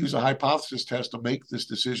 We can use a hypothesis test to make this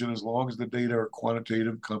decision as long as the data are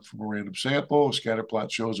quantitative, come from a random sample. A scatter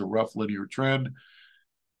plot shows a rough linear trend.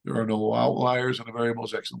 There are no outliers, and the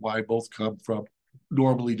variables X and Y both come from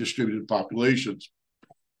normally distributed populations.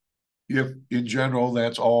 If, in general,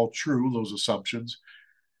 that's all true, those assumptions,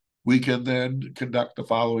 we can then conduct the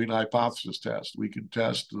following hypothesis test. We can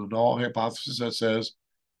test the null hypothesis that says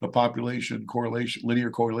the population correlation, linear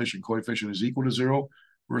correlation coefficient is equal to 0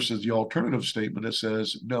 versus the alternative statement that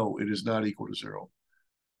says, no, it is not equal to 0.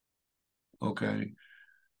 Okay.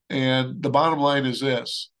 And the bottom line is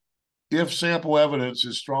this. If sample evidence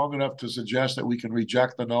is strong enough to suggest that we can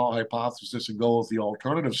reject the null hypothesis and go with the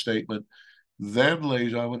alternative statement, then, ladies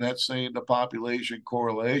and gentlemen, that's saying the population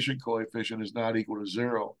correlation coefficient is not equal to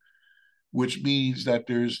 0, which means that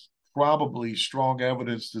there's probably strong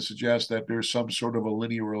evidence to suggest that there's some sort of a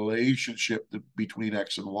linear relationship between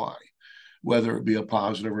X and Y, whether it be a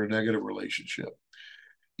positive or a negative relationship.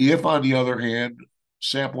 If, on the other hand,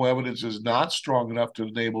 sample evidence is not strong enough to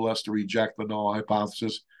enable us to reject the null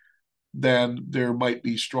hypothesis, then there might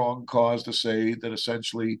be strong cause to say that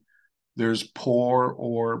essentially there's poor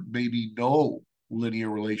or maybe no linear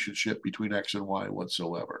relationship between X and Y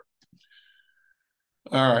whatsoever.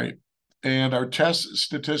 All right. And our test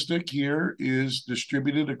statistic here is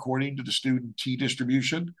distributed according to the student t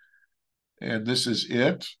distribution. And this is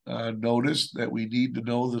it. Notice that we need to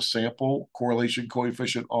know the sample correlation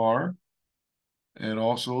coefficient R and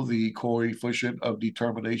also the coefficient of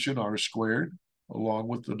determination R squared, along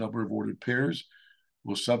with the number of ordered pairs.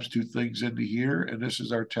 We'll substitute things into here, and this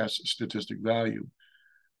is our test statistic value.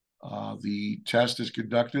 The test is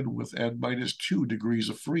conducted with n minus 2 degrees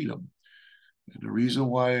of freedom. And the reason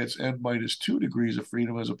why it's n minus 2 degrees of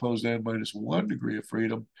freedom as opposed to n minus 1 degree of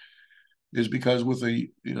freedom is because with a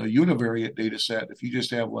univariate data set, if you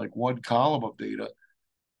just have like one column of data,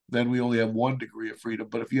 then we only have 1 degree of freedom.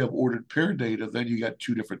 But if you have ordered pair data, then you got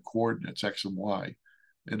 2 different coordinates, X and Y.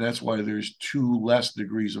 And that's why there's 2 less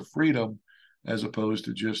degrees of freedom as opposed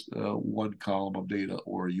to just one column of data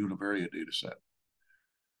or a univariate data set.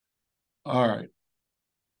 All right.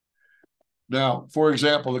 Now, for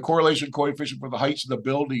example, the correlation coefficient for the heights of the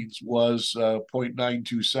buildings was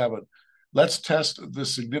 0.927. Let's test the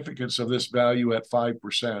significance of this value at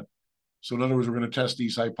 5%. So in other words, we're going to test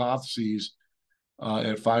these hypotheses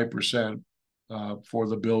at 5% for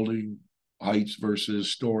the building heights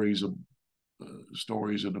versus stories in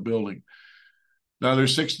the building. Now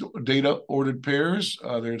there's 6 data ordered pairs.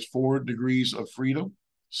 There's 4 degrees of freedom.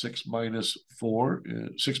 6 minus 4,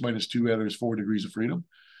 6 minus 2 rather is 4 degrees of freedom.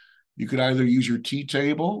 You could either use your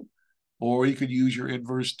t-table or you could use your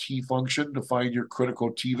inverse t function to find your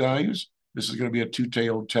critical t values. This is going to be a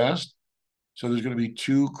two-tailed test. So there's going to be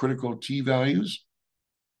 2 critical t values.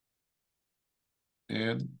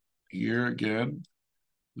 And here again,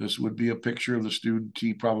 this would be a picture of the student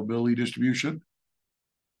t probability distribution.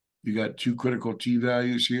 You got 2 critical t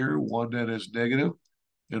values here, one that is negative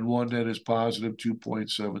and one that is positive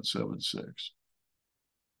 2.776.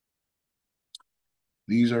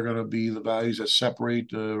 These are going to be the values that separate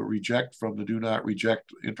the reject from the do not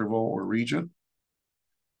reject interval or region.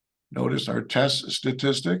 Notice our test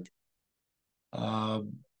statistic.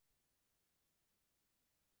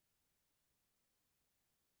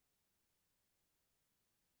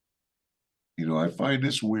 I find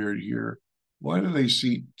this weird here. Why do they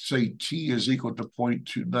say t is equal to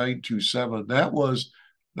 0.2927? That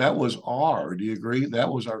was R. Do you agree?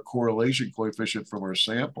 That was our correlation coefficient from our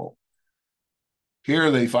sample.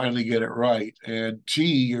 Here they finally get it right. And t,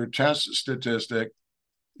 your test statistic,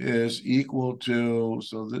 is equal to,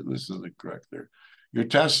 so this isn't correct there. Your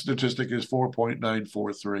test statistic is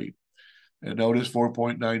 4.943. And notice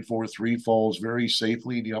 4.943 falls very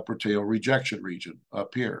safely in the upper tail rejection region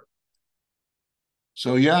up here.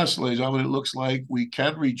 So yes, ladies and gentlemen, it looks like we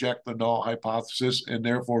can reject the null hypothesis and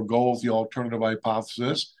therefore go with the alternative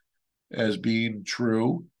hypothesis as being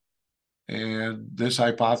true. And this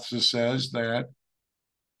hypothesis says that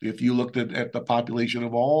if you looked at the population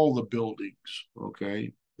of all the buildings,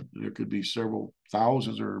 okay, there could be several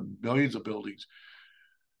thousands or millions of buildings,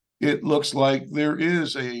 it looks like there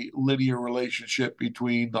is a linear relationship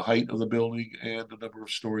between the height of the building and the number of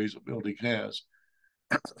stories a building has.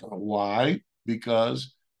 Why?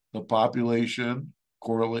 Because the population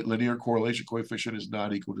linear correlation coefficient is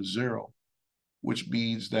not equal to 0, which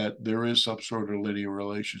means that there is some sort of linear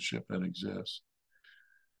relationship that exists.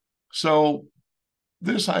 So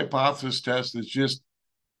this hypothesis test is just,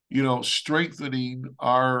 strengthening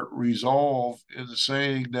our resolve in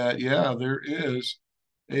saying that, yeah, there is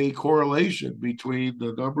a correlation between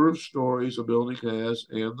the number of stories a building has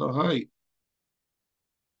and the height.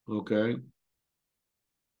 Okay.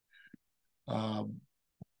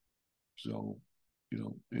 So,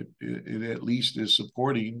 it at least is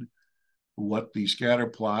supporting what the scatter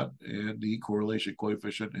plot and the correlation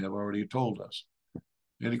coefficient have already told us.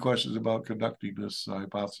 Any questions about conducting this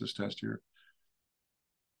hypothesis test here?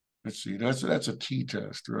 Let's see, that's a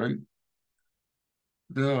t-test, right?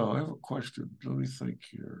 No, I have a question. Let me think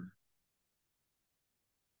here.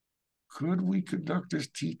 Could we conduct this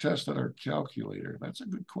t-test on our calculator? That's a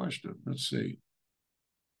good question. Let's see.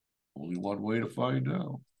 Only one way to find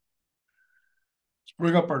out. Let's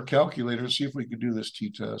bring up our calculator and see if we can do this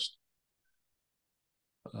t-test.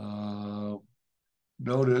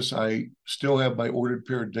 Notice I still have my ordered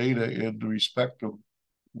pair data in the respective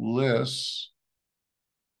lists.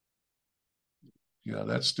 Yeah,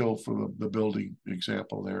 that's still for the building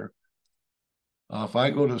example there. If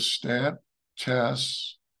I go to stat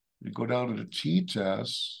tests and go down to the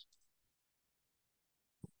t-tests,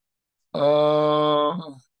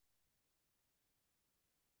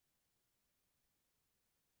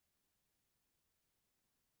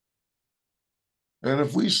 And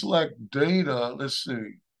if we select data, let's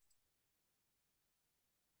see.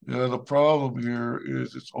 Yeah, the problem here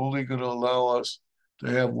is it's only going to allow us to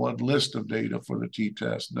have one list of data for the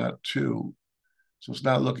t-test, not two. So it's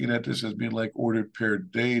not looking at this as being like ordered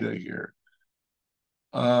paired data here.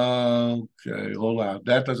 Okay, hold on.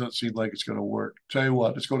 That doesn't seem like it's going to work. Tell you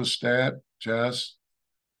what, let's go to stat, test.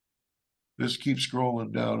 Let's keep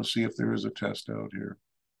scrolling down and see if there is a test out here.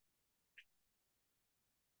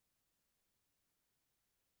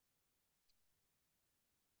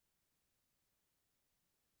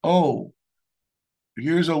 Oh,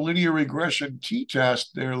 here's a linear regression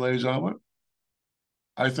t-test there, ladies and gentlemen.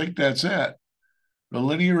 I think that's it. The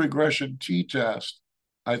linear regression t-test,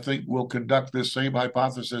 I think, will conduct this same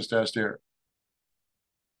hypothesis test here.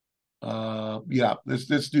 Yeah,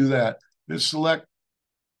 let's do that. Let's select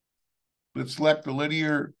the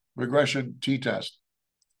linear regression t-test.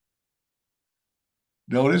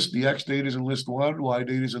 Notice the X data is in list 1, Y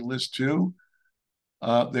data is in list 2.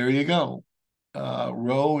 There you go.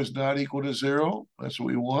 Rho is not equal to 0. That's what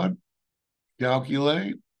we want.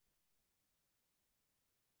 Calculate.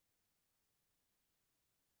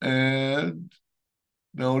 And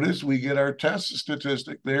notice we get our test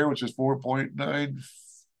statistic there, which is 4.9.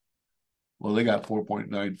 Well, they got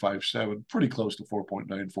 4.957, pretty close to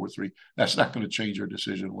 4.943. That's not going to change our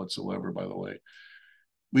decision whatsoever, by the way.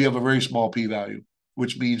 We have a very small p-value,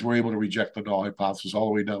 which means we're able to reject the null hypothesis all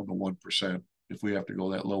the way down to 1% if we have to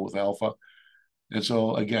go that low with alpha. And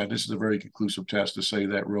so, again, this is a very conclusive test to say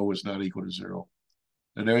that rho is not equal to 0.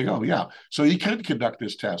 And there you go. Yeah. So you can conduct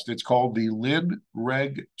this test. It's called the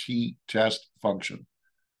lin-reg-t test function.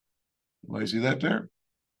 Do I see that there?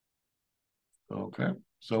 Okay.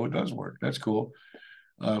 So it does work. That's cool.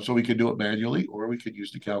 So we can do it manually, or we can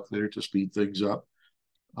use the calculator to speed things up,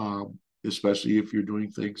 especially if you're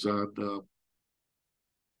doing things on,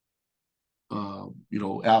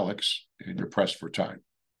 Alex, and you're pressed for time.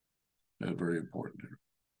 That's very important.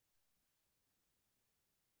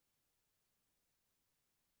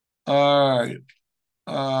 All right.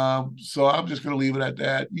 So I'm just going to leave it at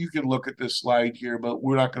that. You can look at this slide here, but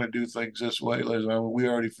we're not going to do things this way, Liz. We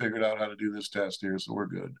already figured out how to do this test here, so we're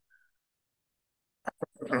good.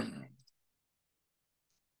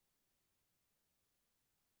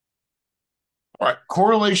 All right,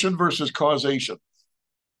 correlation versus causation.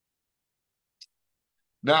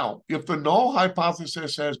 Now, if the null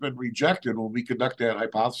hypothesis has been rejected when we conduct that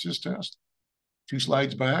hypothesis test, 2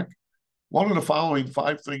 slides back, one of the following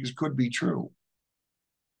 5 things could be true.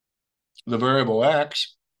 The variable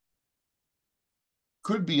x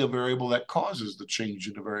could be a variable that causes the change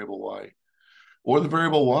in the variable y, or the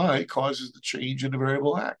variable y causes the change in the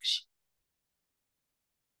variable x.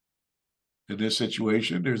 In this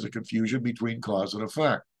situation, there's a confusion between cause and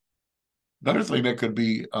effect. Another thing that could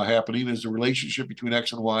be happening is the relationship between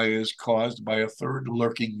x and y is caused by a third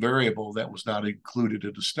lurking variable that was not included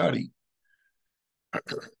in the study.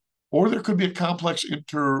 Or there could be a complex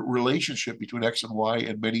interrelationship between x and y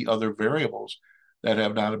and many other variables that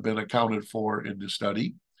have not been accounted for in the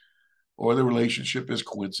study. Or the relationship is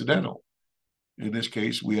coincidental. In this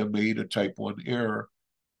case, we have made a type 1 error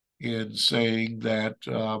in saying that,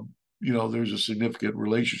 there's a significant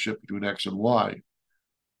relationship between x and y.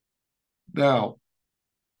 Now,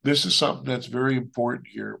 this is something that's very important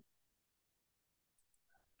here.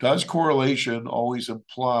 Does correlation always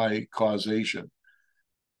imply causation?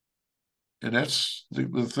 And that's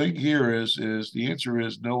the thing here is the answer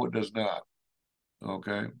is no, it does not.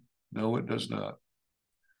 Okay? No, it does not.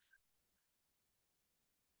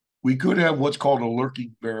 We could have what's called a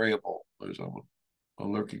lurking variable. There's a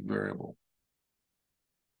lurking variable.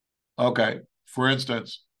 Okay, for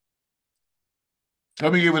instance,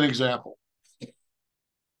 let me give an example.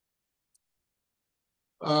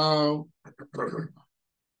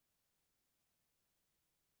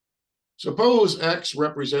 Suppose X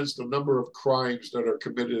represents the number of crimes that are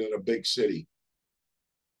committed in a big city.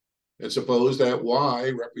 And suppose that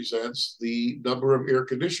Y represents the number of air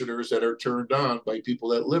conditioners that are turned on by people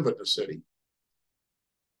that live in the city.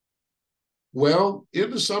 Well,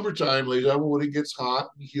 in the summertime, when it gets hot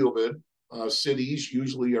and humid, cities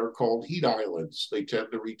usually are called heat islands. They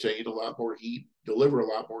tend to retain a lot more heat, deliver a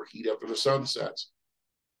lot more heat after the sun sets.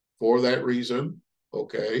 For that reason,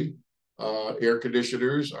 air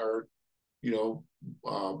conditioners are,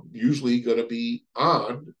 usually going to be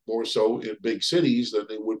on more so in big cities than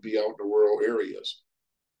they would be out in the rural areas.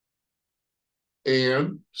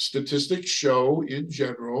 And statistics show in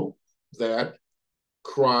general that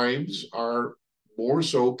crimes are more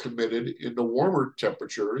so committed in the warmer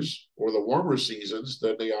temperatures or the warmer seasons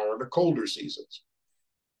than they are in the colder seasons.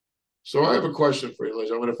 So I have a question for you,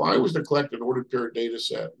 Liz. I mean, if I was to collect an ordered pair data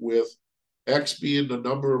set with X being the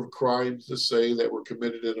number of crimes to say that were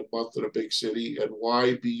committed in a month in a big city, and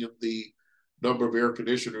Y being the number of air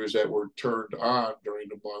conditioners that were turned on during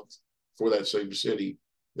the month for that same city.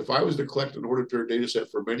 If I was to collect an ordered pair data set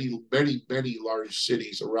for many, many, many large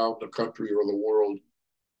cities around the country or the world,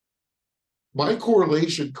 my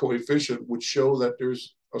correlation coefficient would show that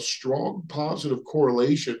there's a strong positive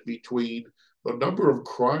correlation between the number of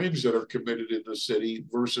crimes that are committed in the city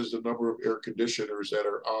versus the number of air conditioners that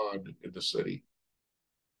are on in the city.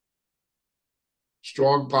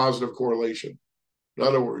 Strong positive correlation. In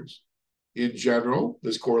other words, in general,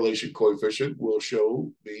 this correlation coefficient will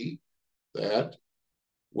show me that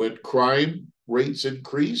when crime rates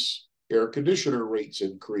increase, air conditioner rates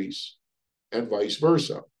increase, and vice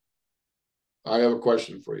versa. I have a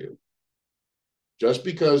question for you. Just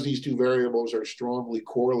because these two variables are strongly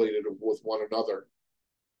correlated with one another,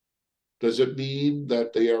 does it mean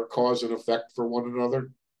that they are cause and effect for one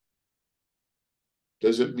another?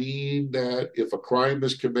 Does it mean that if a crime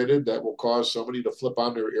is committed, that will cause somebody to flip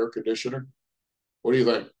on their air conditioner? What do you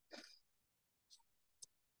think?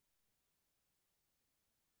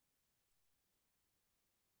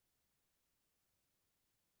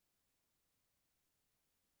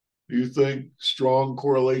 Do you think strong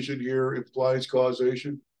correlation here implies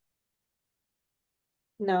causation?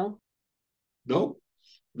 No. Nope,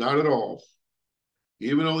 not at all.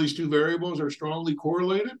 Even though these two variables are strongly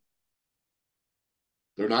correlated,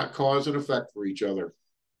 they're not cause and effect for each other.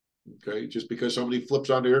 Okay, just because somebody flips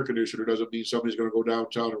on the air conditioner doesn't mean somebody's going to go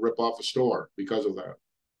downtown and rip off a store because of that.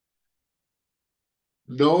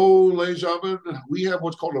 No, ladies and gentlemen, we have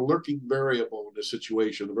what's called a lurking variable in this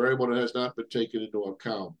situation, a variable that has not been taken into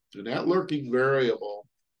account. And that lurking variable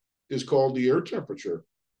is called the air temperature.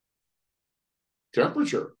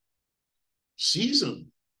 Temperature,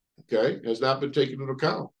 season, okay, has not been taken into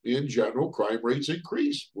account. In general, crime rates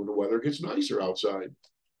increase when the weather gets nicer outside.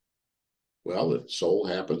 Well, it so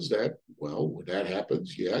happens that, well, when that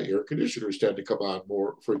happens, yeah, air conditioners tend to come on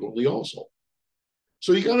more frequently also.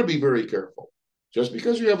 So you got to be very careful. Just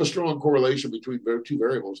because you have a strong correlation between two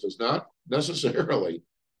variables does not necessarily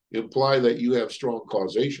imply that you have strong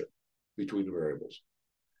causation between the variables.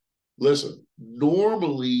 Listen,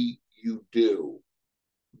 normally you do.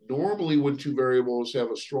 Normally, when two variables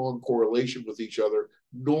have a strong correlation with each other,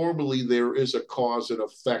 normally there is a cause and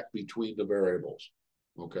effect between the variables.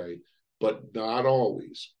 Okay, but not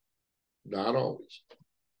always. Not always.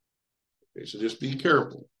 Okay, so just be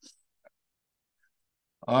careful.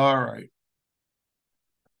 All right.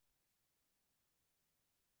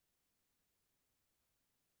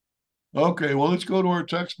 Okay, well, let's go to our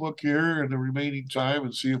textbook here in the remaining time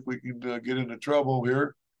and see if we can get into trouble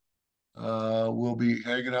here. We'll be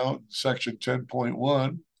hanging out in section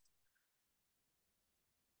 10.1.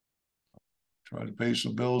 Trying to pay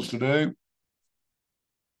some bills today.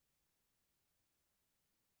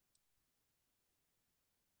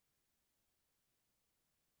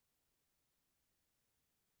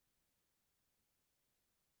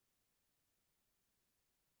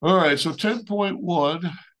 All right, so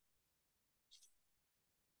 10.1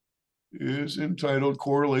 is entitled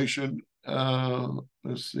Correlation.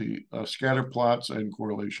 Let's see, scatter plots and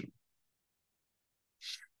correlation.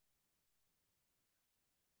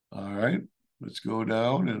 All right, let's go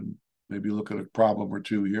down and maybe look at a problem or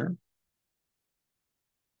two here.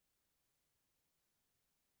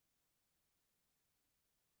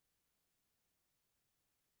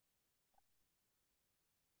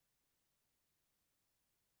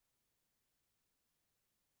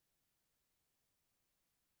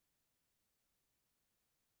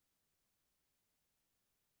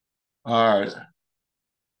 All right.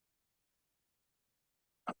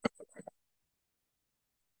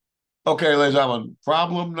 Okay, ladies and gentlemen,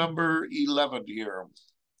 problem number 11 here.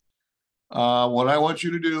 What I want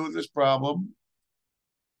you to do with this problem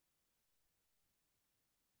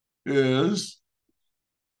is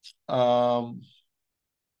a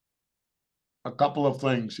couple of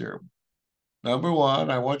things here. Number one,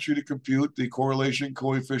 I want you to compute the correlation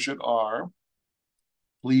coefficient R.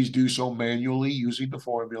 Please do so manually using the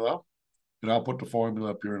formula, and I'll put the formula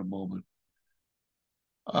up here in a moment.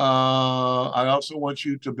 I also want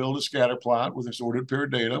you to build a scatter plot with this ordered pair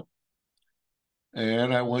data,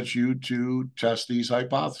 and I want you to test these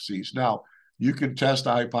hypotheses. Now, you can test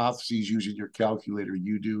the hypotheses using your calculator.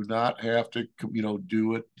 You do not have to,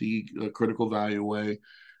 do it the critical value way.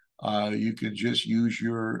 You can just use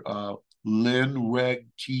your lin-reg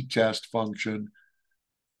t-test function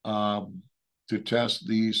to test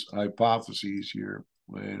these hypotheses here.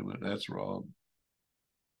 Wait a minute, that's wrong.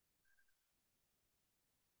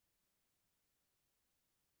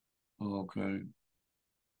 Okay.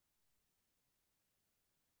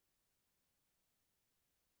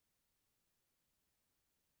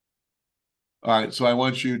 All right, so I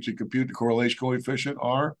want you to compute the correlation coefficient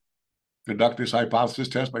R, conduct this hypothesis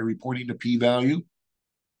test by reporting the p-value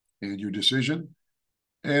and your decision,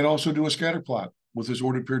 and also do a scatter plot with this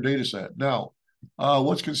ordered pair data set. Now,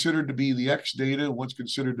 what's considered to be the X data, what's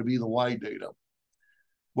considered to be the Y data?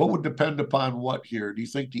 What would depend upon what here? Do you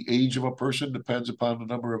think the age of a person depends upon the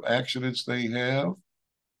number of accidents they have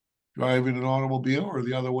driving an automobile, or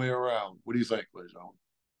the other way around? What do you think, Liz?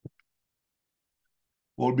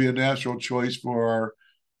 What would be a natural choice for our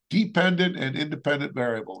dependent and independent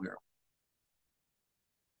variable here?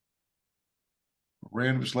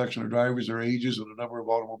 Random selection of drivers, their ages, and the number of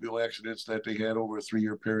automobile accidents that they had over a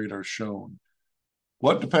 3-year period are shown.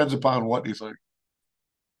 What depends upon what, do you think?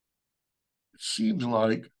 It seems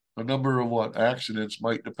like a number of what accidents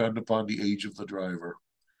might depend upon the age of the driver.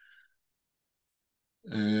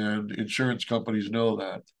 And insurance companies know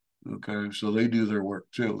that. Okay, so they do their work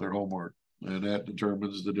too, their homework. And that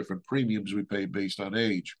determines the different premiums we pay based on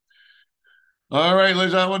age. All right,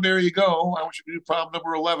 ladies and gentlemen, there you go. I want you to do problem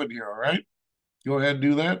number 11 here, all right? Go ahead and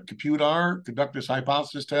do that. Compute R, conduct this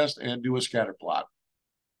hypothesis test, and do a scatter plot.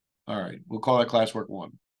 All right, we'll call that classwork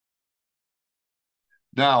 1.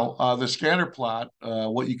 Now, the scatter plot,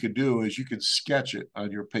 what you could do is you can sketch it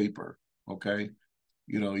on your paper, okay?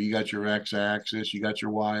 You know, you got your x-axis, you got your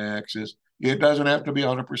y-axis. It doesn't have to be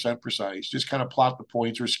 100% precise. Just kind of plot the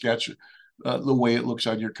points or sketch the way it looks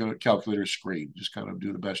on your calculator screen. Just kind of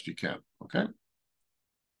do the best you can, okay?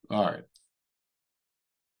 All right.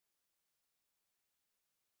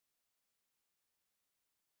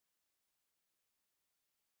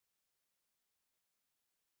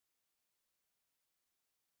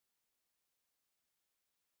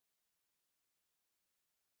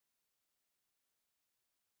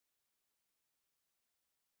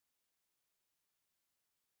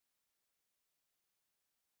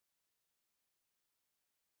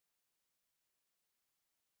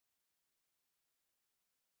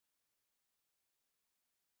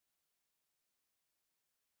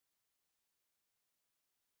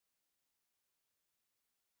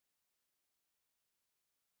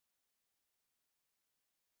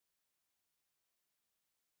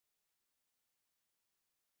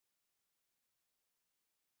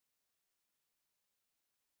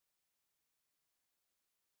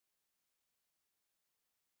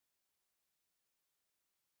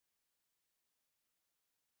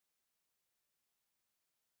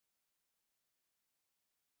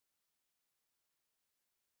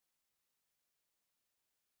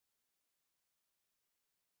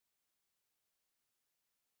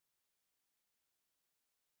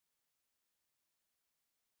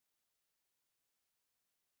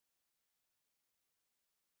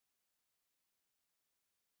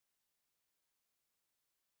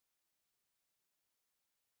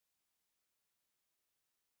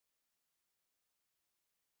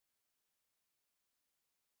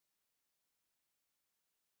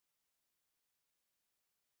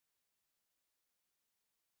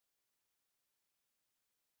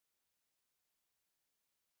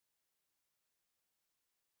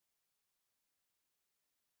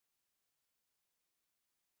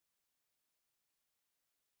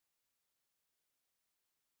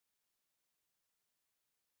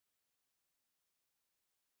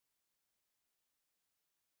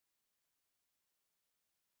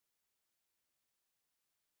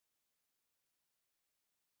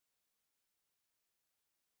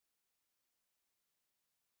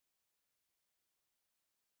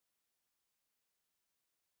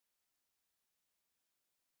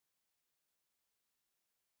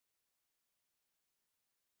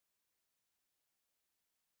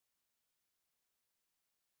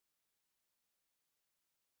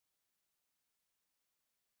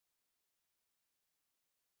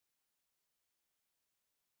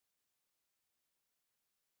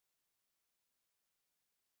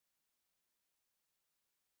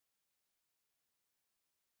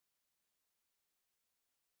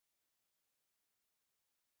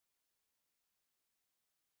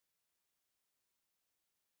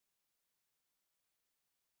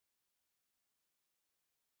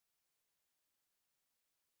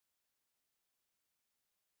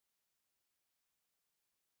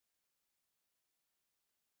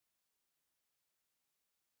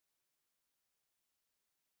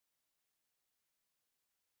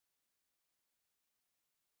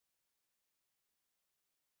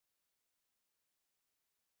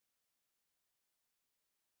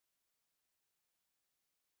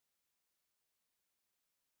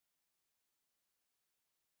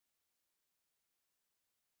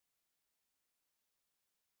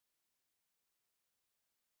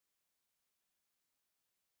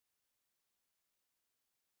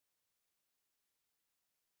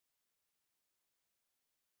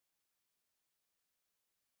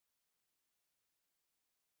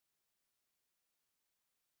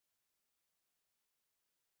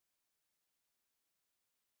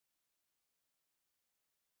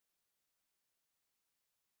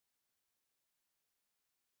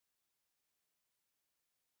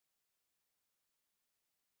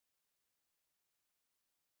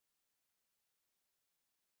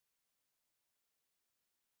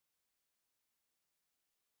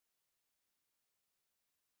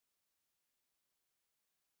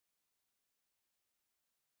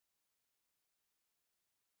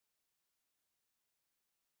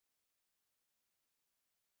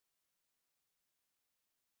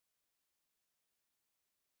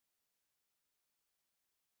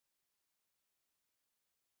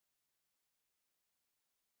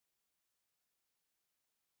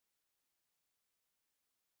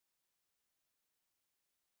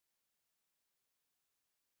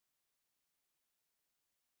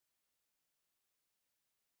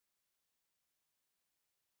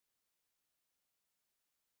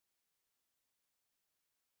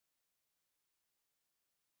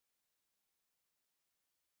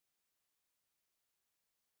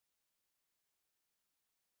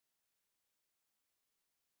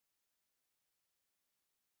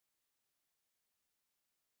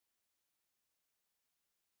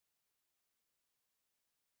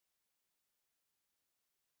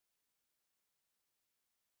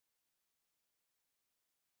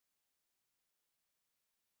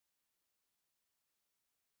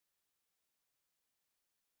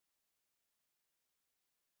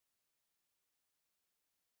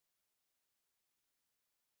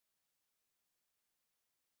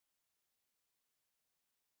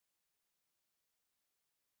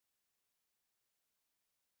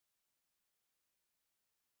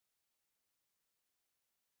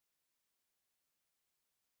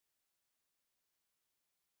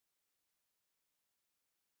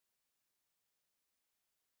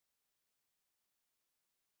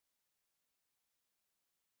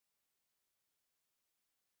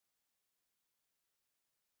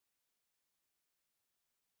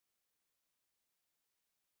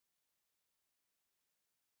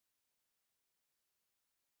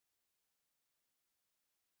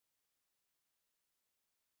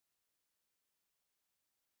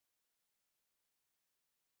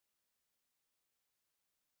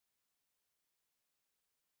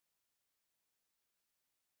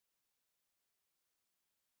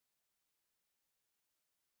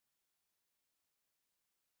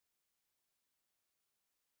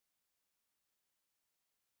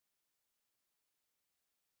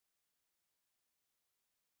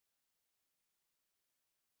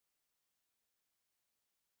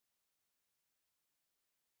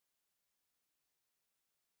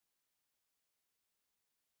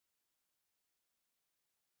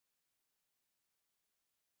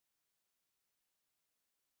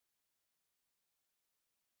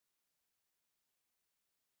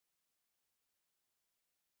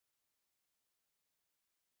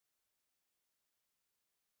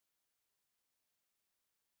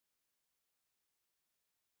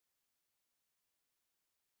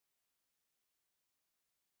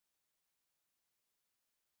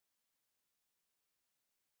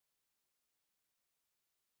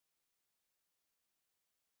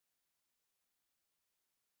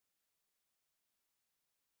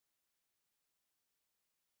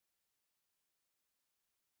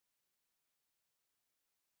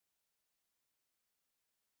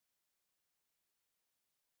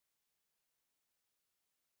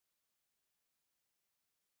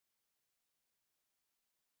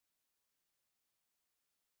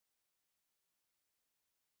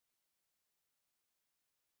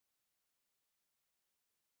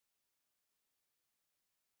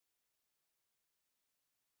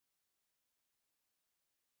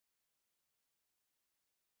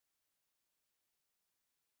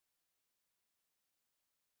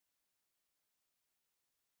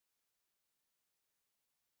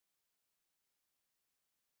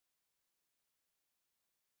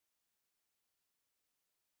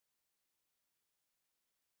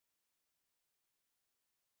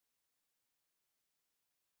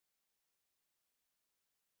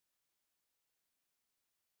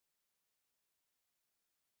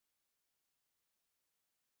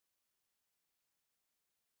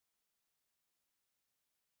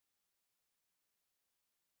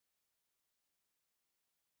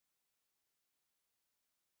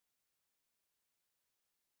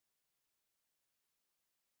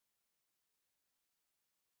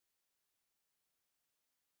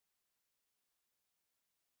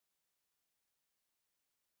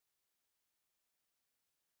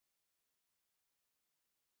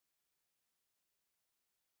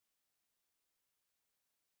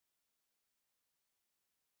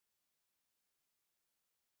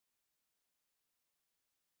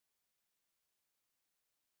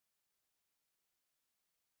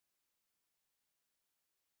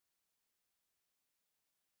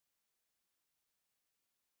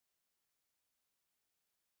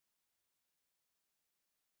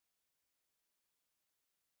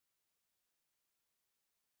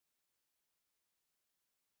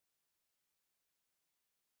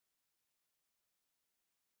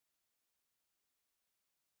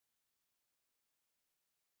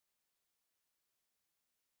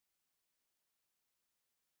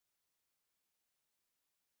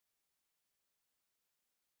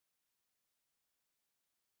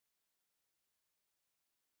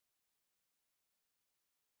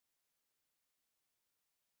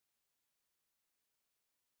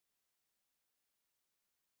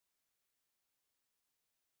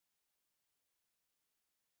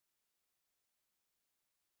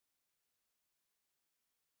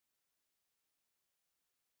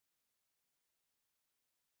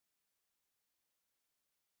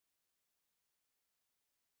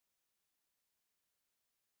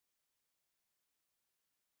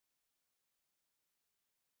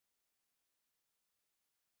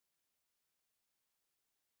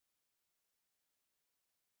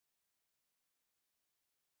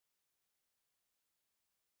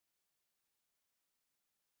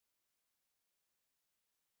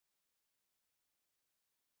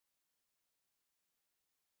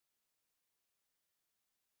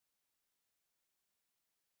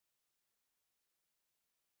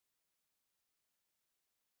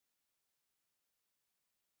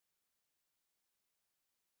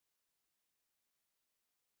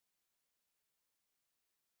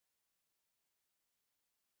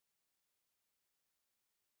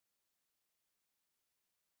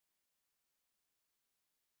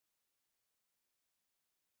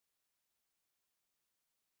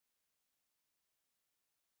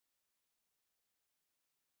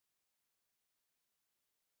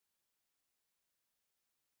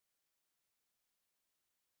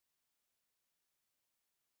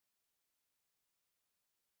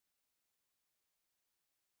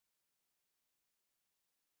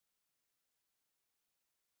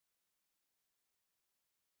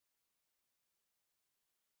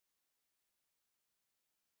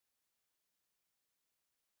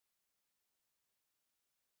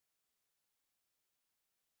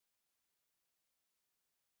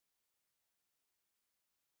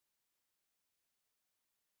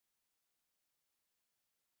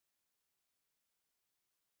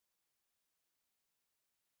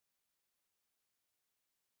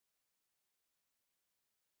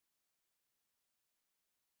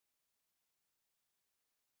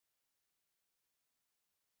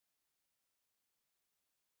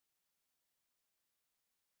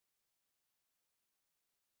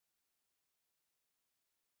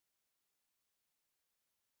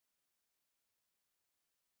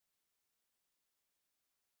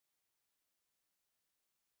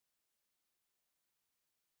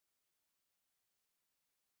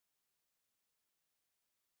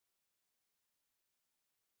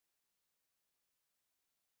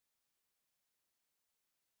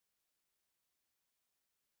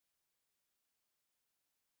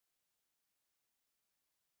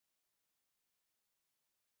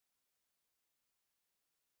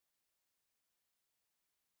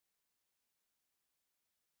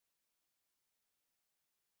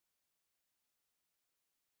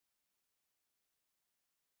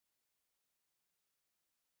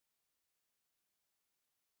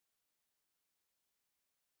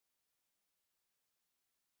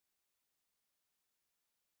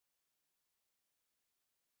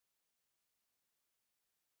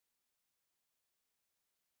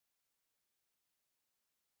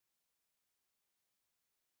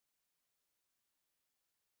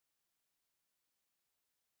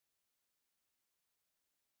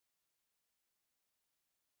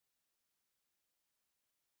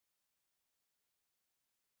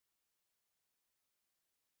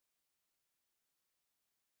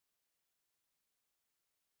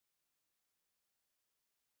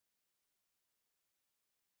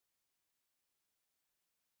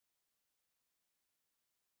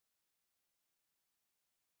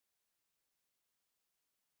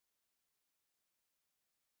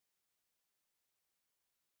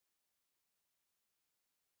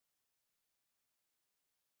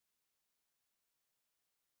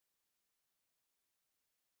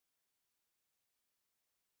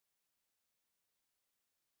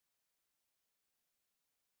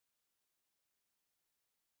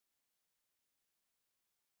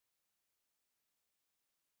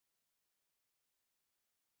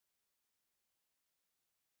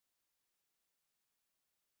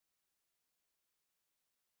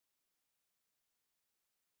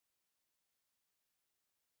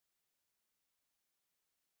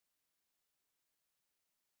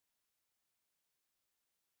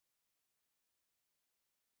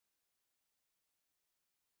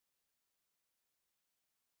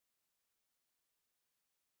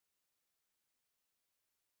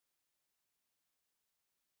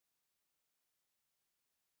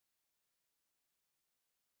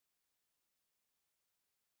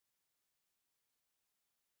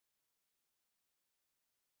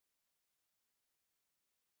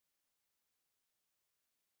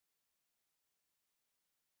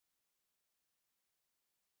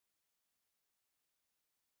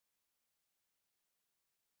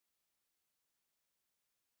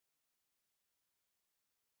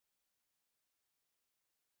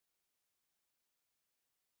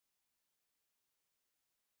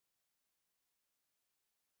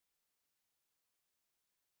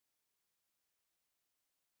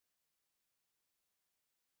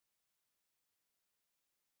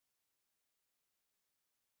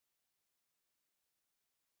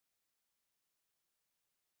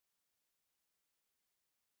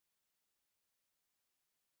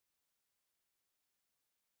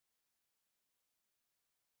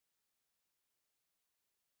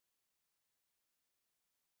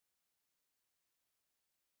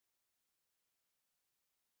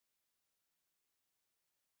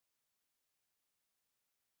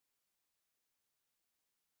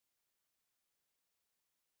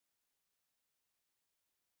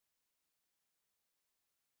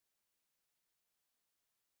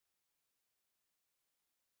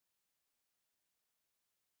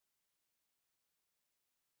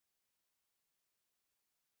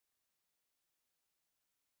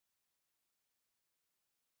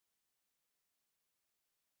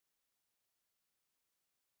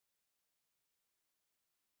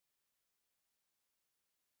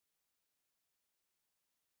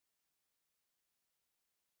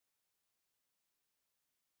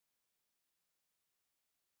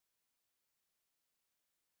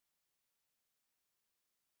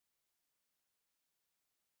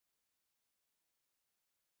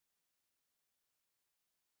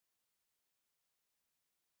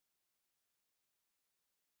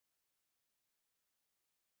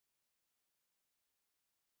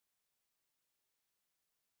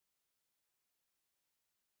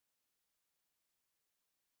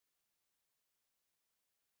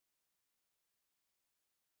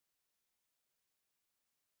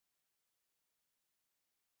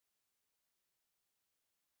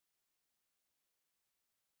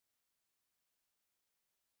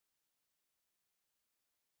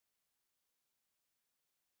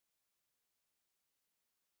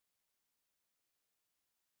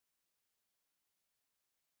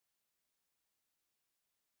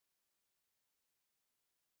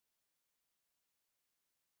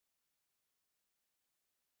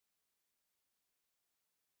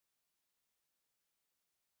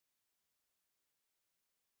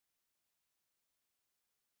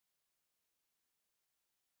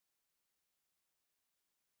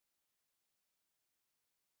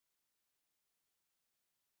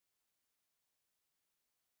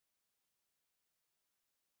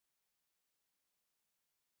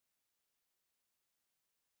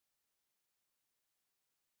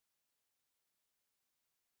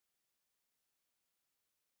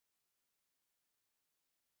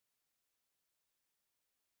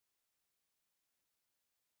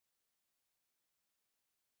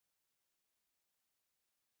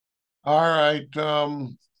 All right.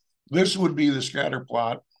 This would be the scatter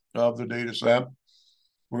plot of the data set,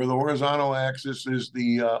 where the horizontal axis is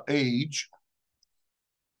the age,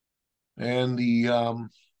 and the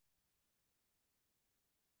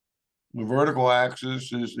vertical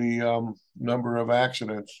axis is the number of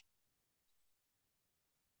accidents.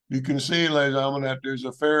 You can see, ladies and gentlemen, that there's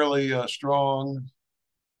a fairly strong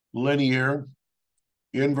linear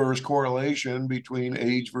inverse correlation between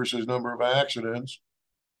age versus number of accidents.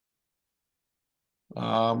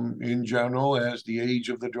 In general, as the age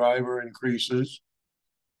of the driver increases,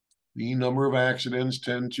 the number of accidents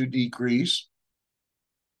tend to decrease.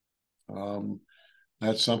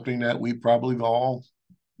 That's something that we probably have all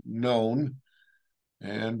known,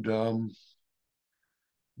 and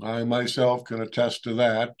I myself can attest to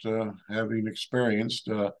that, having experienced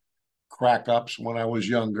crack ups when I was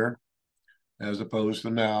younger as opposed to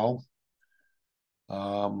now.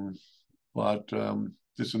 But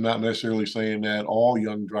this is not necessarily saying that all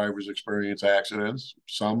young drivers experience accidents.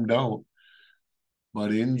 Some don't.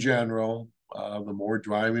 But in general, the more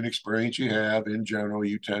driving experience you have, in general,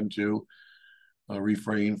 you tend to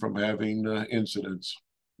refrain from having incidents.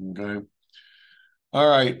 Okay. All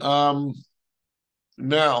right.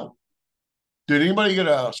 Now, did anybody get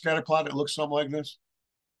a scatter plot that looks something like this?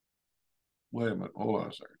 Wait a minute. Hold on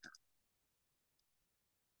a second.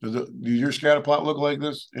 Does your scatter plot look like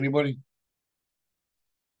this? Anybody?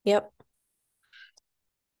 Yep.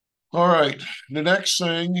 All right. The next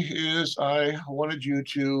thing is I wanted you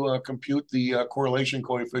to compute the correlation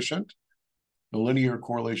coefficient, the linear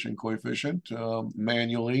correlation coefficient,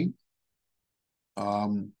 manually.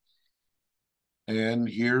 And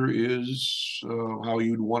here is how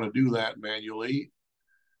you'd want to do that manually.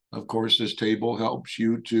 Of course, this table helps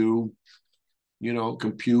you to,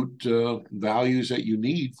 compute values that you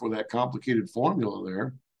need for that complicated formula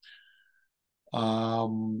there.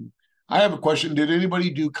 I have a question. Did anybody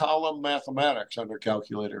do column mathematics on their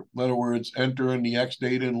calculator? In other words, enter in the X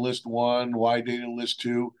data in list 1, Y data in list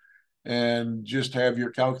 2, and just have your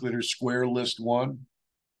calculator square list 1?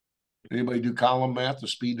 Anybody do column math to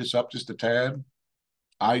speed this up just a tad?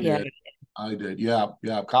 I did.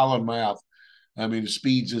 Yeah. Column math. I mean, it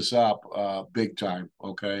speeds this up big time.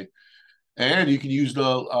 Okay. And you can use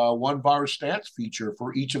the one var stats feature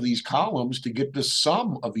for each of these columns to get the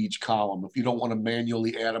sum of each column. If you don't want to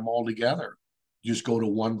manually add them all together, just go to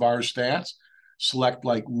one var stats, select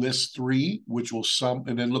like list 3, which will sum,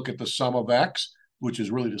 and then look at the sum of X, which is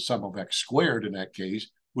really the sum of X squared in that case,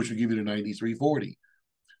 which will give you the 9340.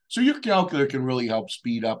 So your calculator can really help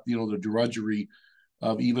speed up, the drudgery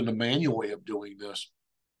of even the manual way of doing this.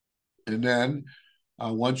 And then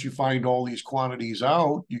once you find all these quantities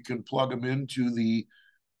out, you can plug them into the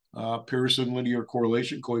Pearson linear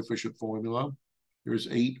correlation coefficient formula. There's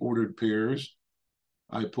 8 ordered pairs.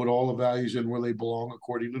 I put all the values in where they belong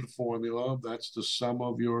according to the formula. That's the sum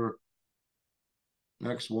of your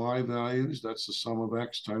X, Y values. That's the sum of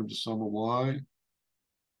X times the sum of Y.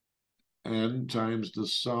 N times the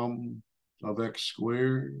sum of X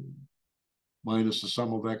squared minus the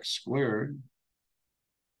sum of X squared.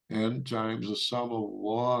 N times the sum of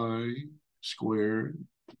Y squared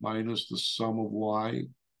minus the sum of Y,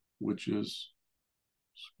 which is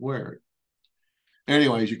squared.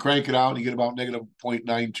 Anyways, you crank it out and you get about negative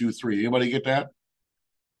 0.923. Anybody get that?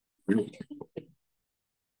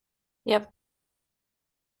 Yep.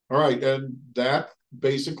 All right, and that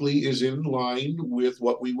basically is in line with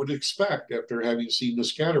what we would expect after having seen the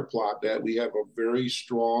scatter plot, that we have a very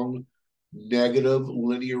strong negative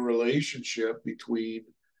linear relationship between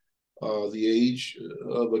the age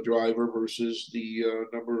of a driver versus the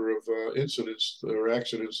number of incidents or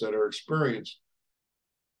accidents that are experienced.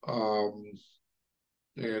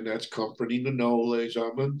 And that's comforting to know, ladies and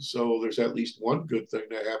gentlemen. So there's at least one good thing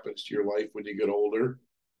that happens to your life when you get older.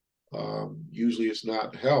 Usually it's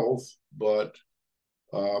not health, but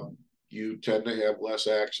you tend to have less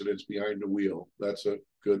accidents behind the wheel. That's a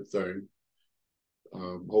good thing.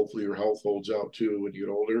 Hopefully your health holds out too when you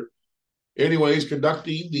get older. Anyways,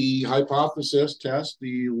 conducting the hypothesis test,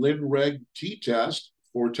 the Lin-Reg t-test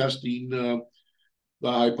for testing the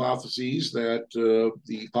hypotheses that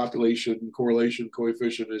the population correlation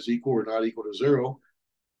coefficient is equal or not equal to 0,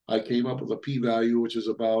 I came up with a p-value which is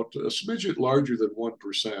about a smidget larger than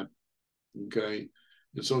 1%. Okay,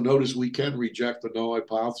 and so notice we can reject the null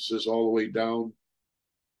hypothesis all the way down.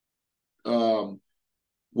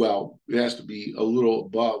 Well, it has to be a little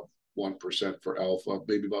above 1% for alpha,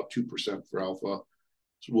 maybe about 2% for alpha.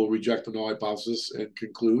 So we'll reject the null hypothesis and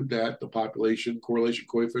conclude that the population correlation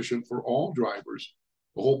coefficient for all drivers,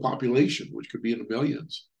 the whole population, which could be in the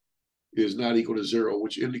millions, is not equal to 0,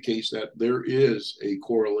 which indicates that there is a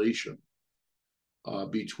correlation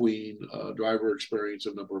between driver experience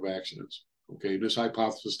and number of accidents. Okay, this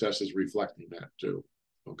hypothesis test is reflecting that too.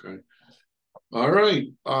 Okay. All right.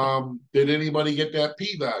 Did anybody get that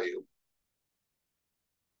p-value?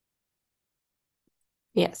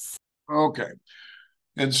 Yes. Okay.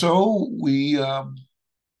 And so we did a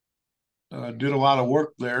lot of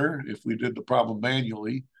work there if we did the problem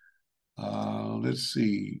manually. Let's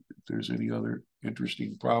see if there's any other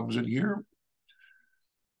interesting problems in here.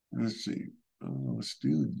 Let's see.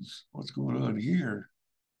 Students, what's going on here?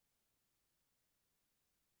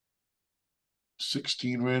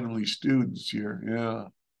 16 randomly students here. Yeah.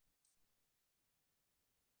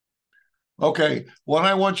 Okay. What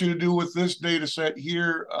I want you to do with this data set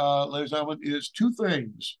here, ladies and gentlemen, is two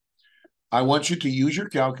things. I want you to use your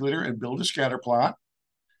calculator and build a scatter plot.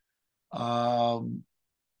 Now,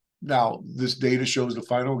 this data shows the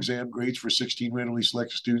final exam grades for 16 randomly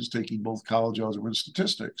selected students taking both college algebra and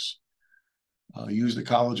statistics. Use the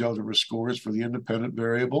college algebra scores for the independent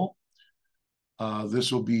variable.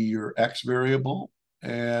 This will be your X variable,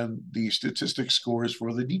 and the statistics scores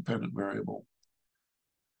for the dependent variable.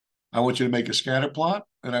 I want you to make a scatter plot,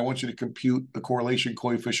 and I want you to compute the correlation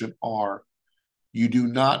coefficient R. You do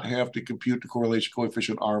not have to compute the correlation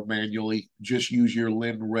coefficient R manually. Just use your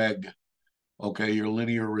LinReg, okay, your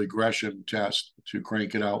linear regression test to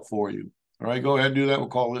crank it out for you. All right, go ahead and do that. We'll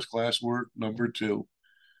call this class work number 2. All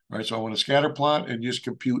right, so I want to scatter plot and just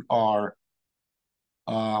compute R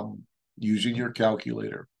using your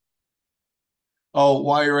calculator. Oh,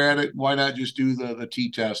 while you're at it, why not just do the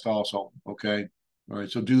t-test also, okay? All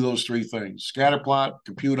right, so do those 3 things. Scatter plot,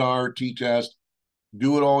 compute R, t-test.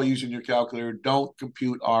 Do it all using your calculator. Don't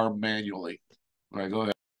compute R manually. All right, go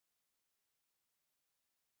ahead.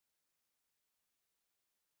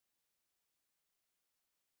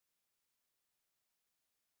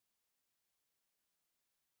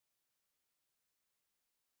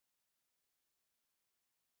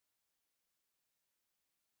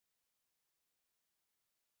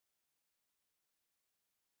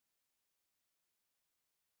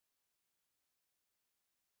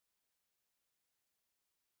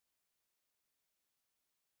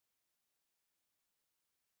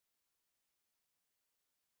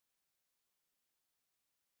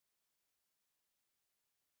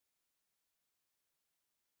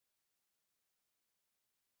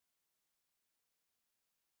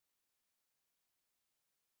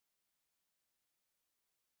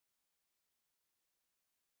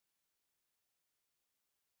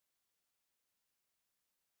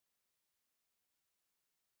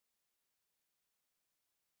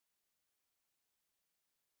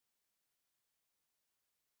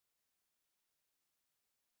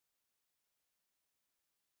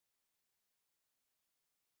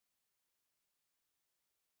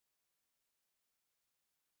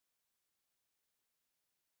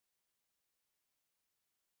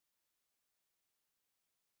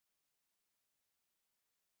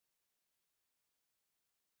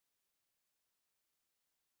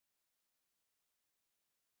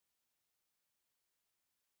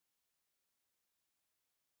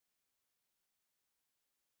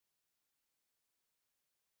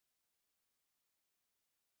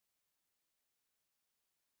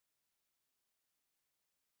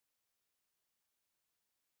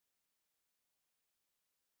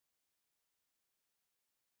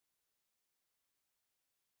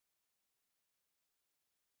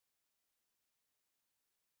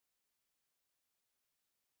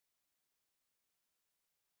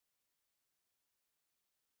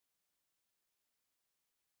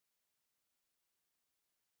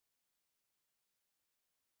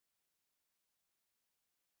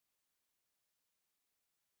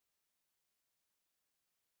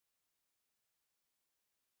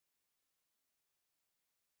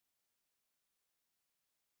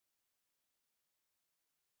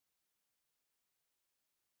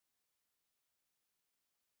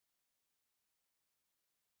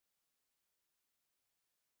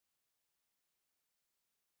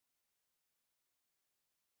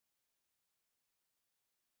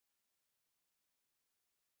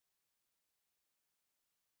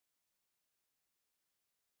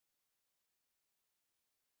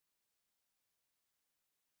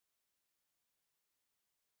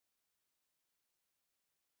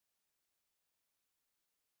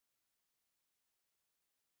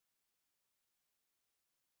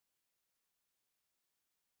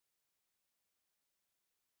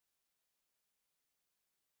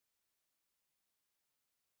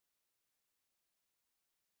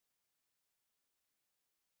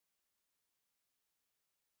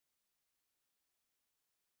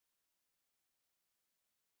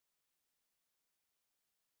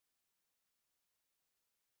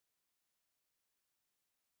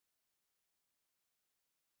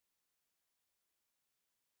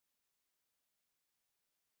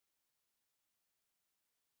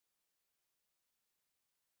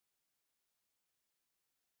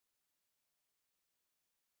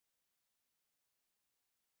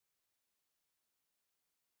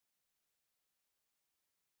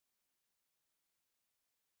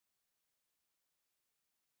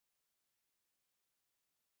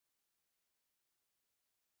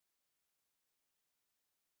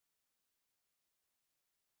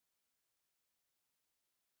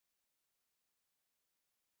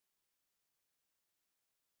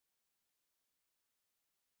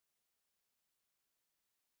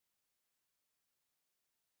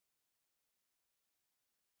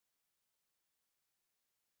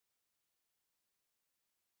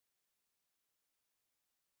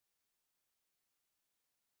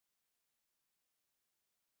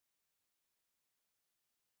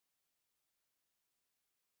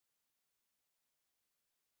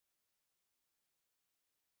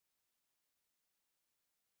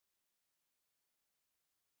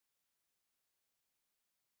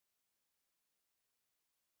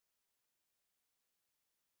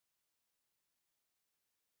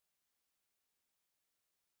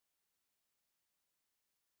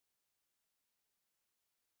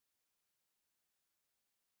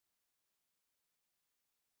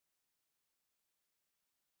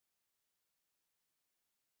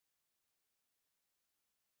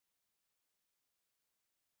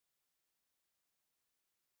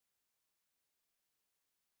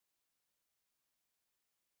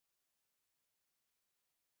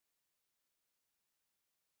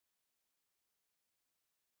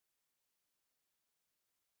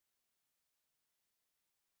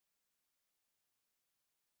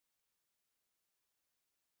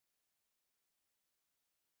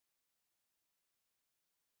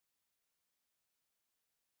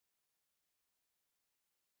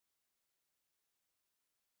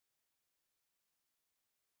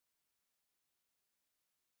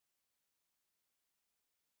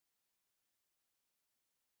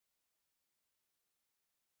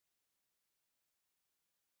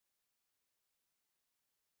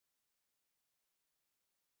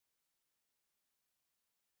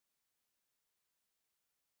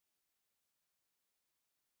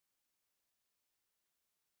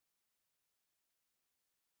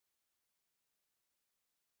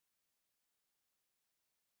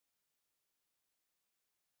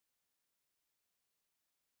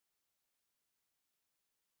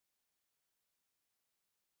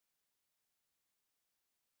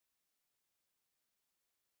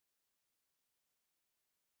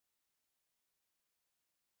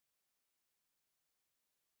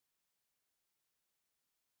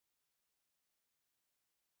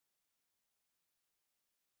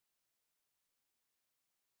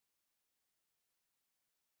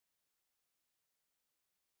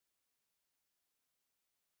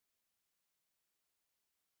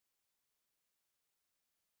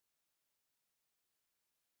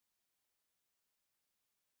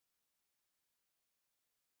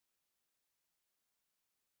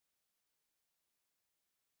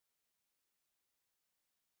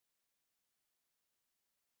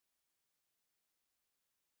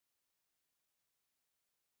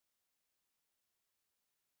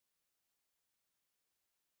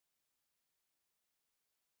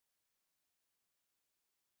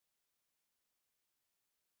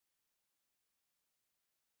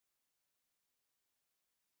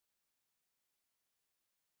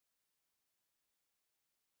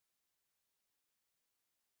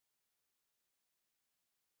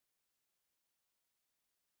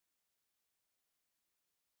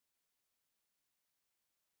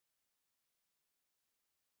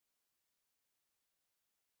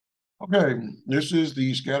 Okay, this is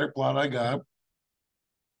the scatter plot I got.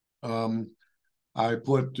 I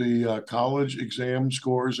put the college exam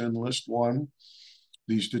scores in list 1,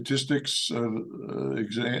 the statistics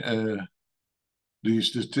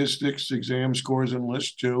exam scores in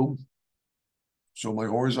list 2. So my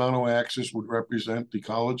horizontal axis would represent the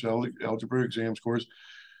college algebra exam scores,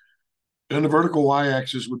 and the vertical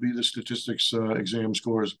y-axis would be the statistics exam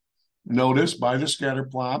scores. Notice by the scatter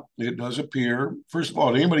plot, it does appear. First of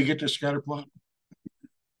all, did anybody get this scatter plot?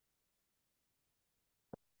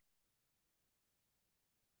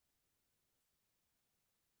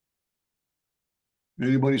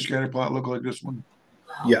 Anybody scatter plot look like this one?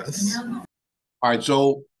 Yes. All right.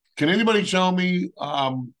 So, can anybody tell me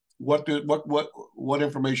what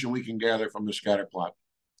information we can gather from the scatter plot?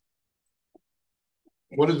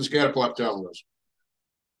 What is the scatter plot telling us?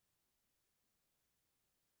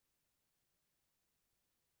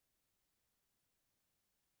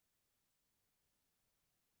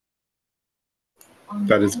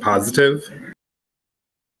 That is positive.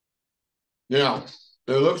 Yeah,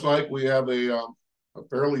 it looks like we have a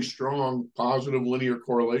fairly strong positive linear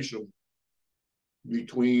correlation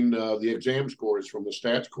between the exam scores from the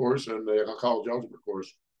stats course and the college algebra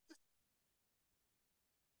course.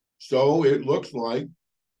 So it looks like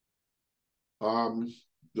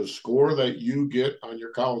the score that you get on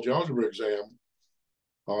your college algebra exam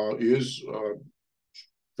is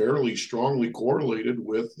fairly strongly correlated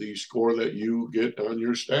with the score that you get on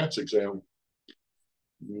your stats exam.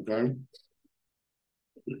 Okay.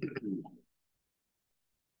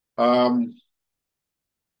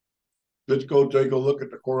 Let's go take a look at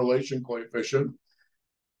the correlation coefficient.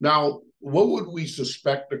 Now, what would we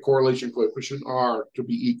suspect the correlation coefficient are to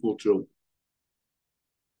be equal to?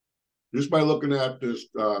 Just by looking at this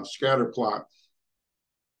scatter plot,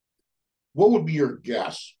 what would be your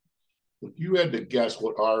guess? If you had to guess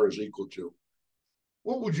what R is equal to,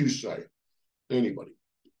 what would you say? Anybody?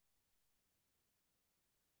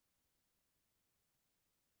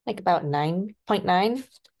 Like about 9.9.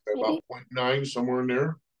 About 0.9, somewhere in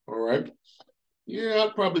there. All right. Yeah,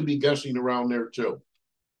 I'd probably be guessing around there too.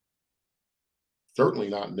 Certainly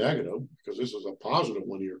not negative, because this is a positive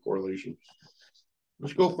linear correlation.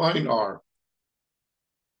 Let's go find R.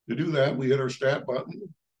 To do that, we hit our stat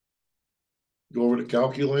button, go over to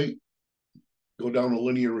calculate, go down to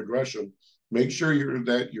linear regression. Make sure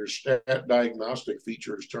that your stat diagnostic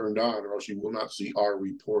feature is turned on, or else you will not see R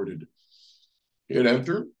reported. Hit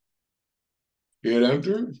enter. Hit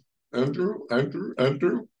enter. Enter. Enter.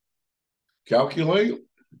 Enter. Calculate.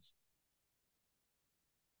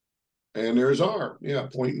 And there's R. Yeah,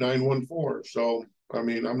 0.914. So, I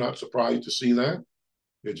mean, I'm not surprised to see that.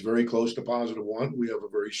 It's very close to +1. We have a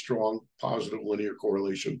very strong positive linear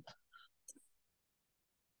correlation.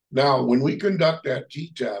 Now, when we conduct that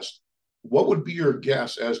t-test, what would be your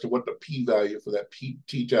guess as to what the p-value for that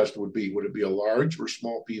t-test would be? Would it be a large or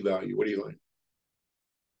small p-value? What do you think?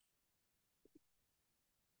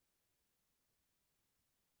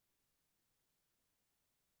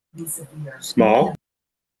 Small.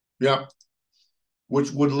 Yeah.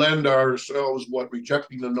 Which would lend ourselves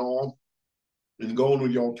rejecting the null and going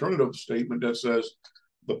with the alternative statement that says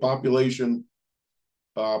the population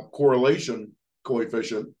correlation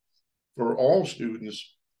coefficient for all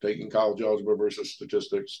students taking college algebra versus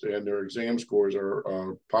statistics and their exam scores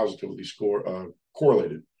are positively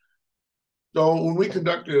correlated. So when we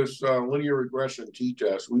conduct this linear regression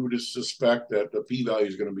t-test, we would just suspect that the p-value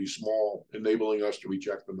is going to be small, enabling us to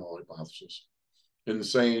reject the null hypothesis and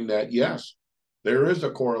saying that, yes, there is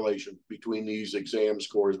a correlation between these exam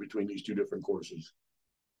scores between these two different courses.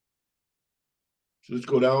 So let's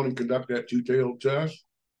go down and conduct that two-tailed test.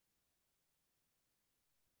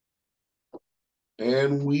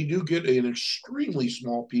 And we do get an extremely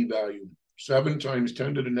small p-value, 7 times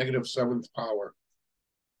 10 to the -7th power.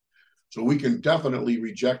 So we can definitely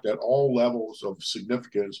reject at all levels of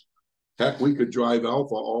significance. Heck, we could drive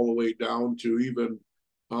alpha all the way down to even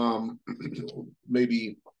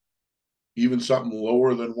maybe even something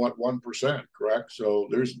lower than 1%, correct? So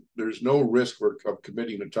there's no risk of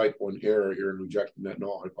committing a type 1 error here and rejecting that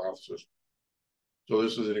null hypothesis. So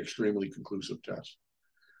this is an extremely conclusive test.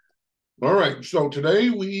 All right, so today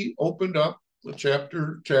we opened up the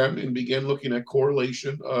chapter 10 and began looking at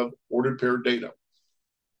correlation of ordered paired data.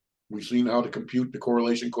 We've seen how to compute the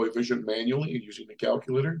correlation coefficient manually using the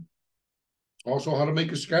calculator. Also how to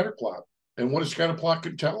make a scatter plot and what a scatter plot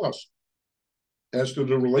can tell us as to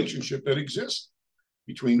the relationship that exists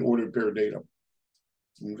between ordered paired data.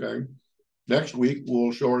 Okay. Next week,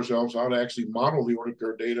 we'll show ourselves how to actually model the ordered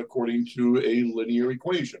paired data according to a linear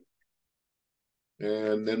equation.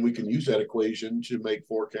 And then we can use that equation to make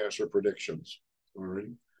forecasts or predictions. All right.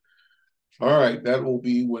 All right, that will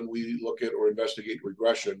be when we look at or investigate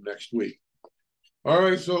regression next week. All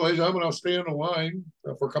right, so ladies and gentlemen, I'll stay on the line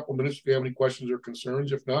for a couple of minutes if you have any questions or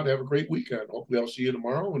concerns. If not, have a great weekend. Hopefully I'll see you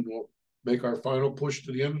tomorrow and we'll make our final push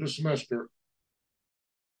to the end of the semester.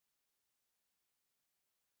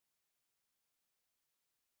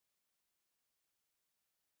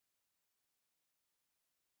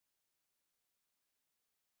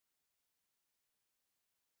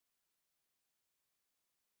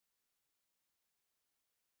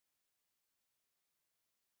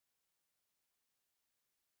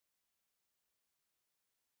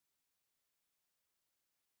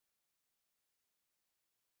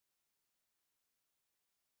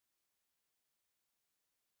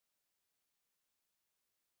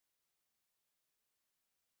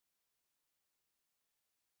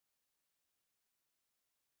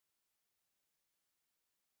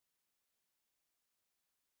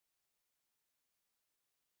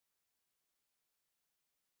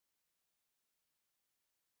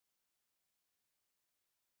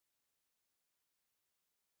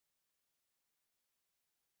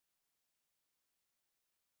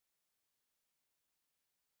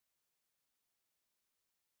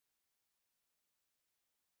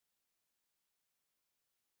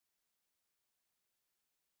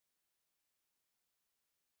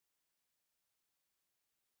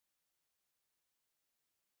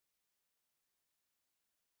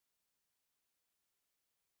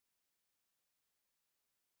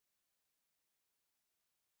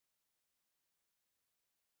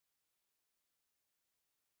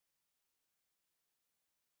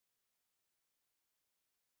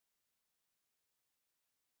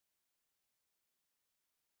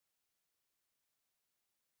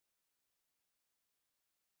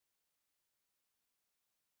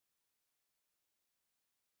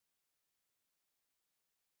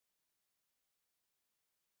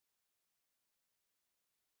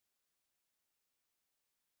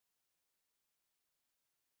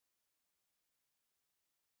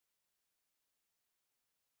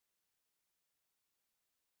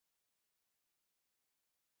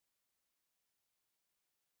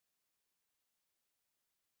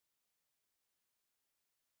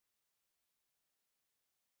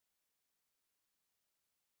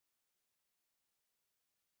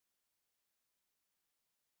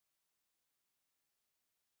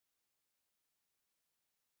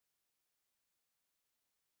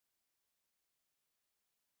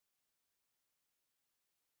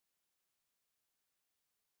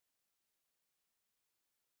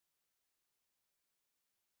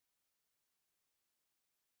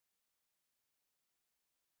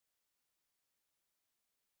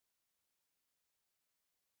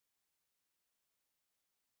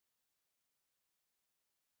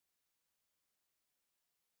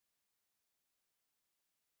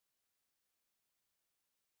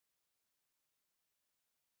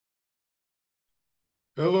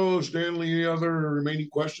 Hello, Stanley. Any other remaining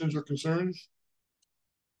questions or concerns?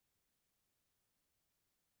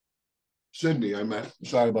 Sydney, I meant.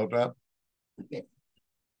 Sorry about that.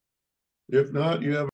 If not, you have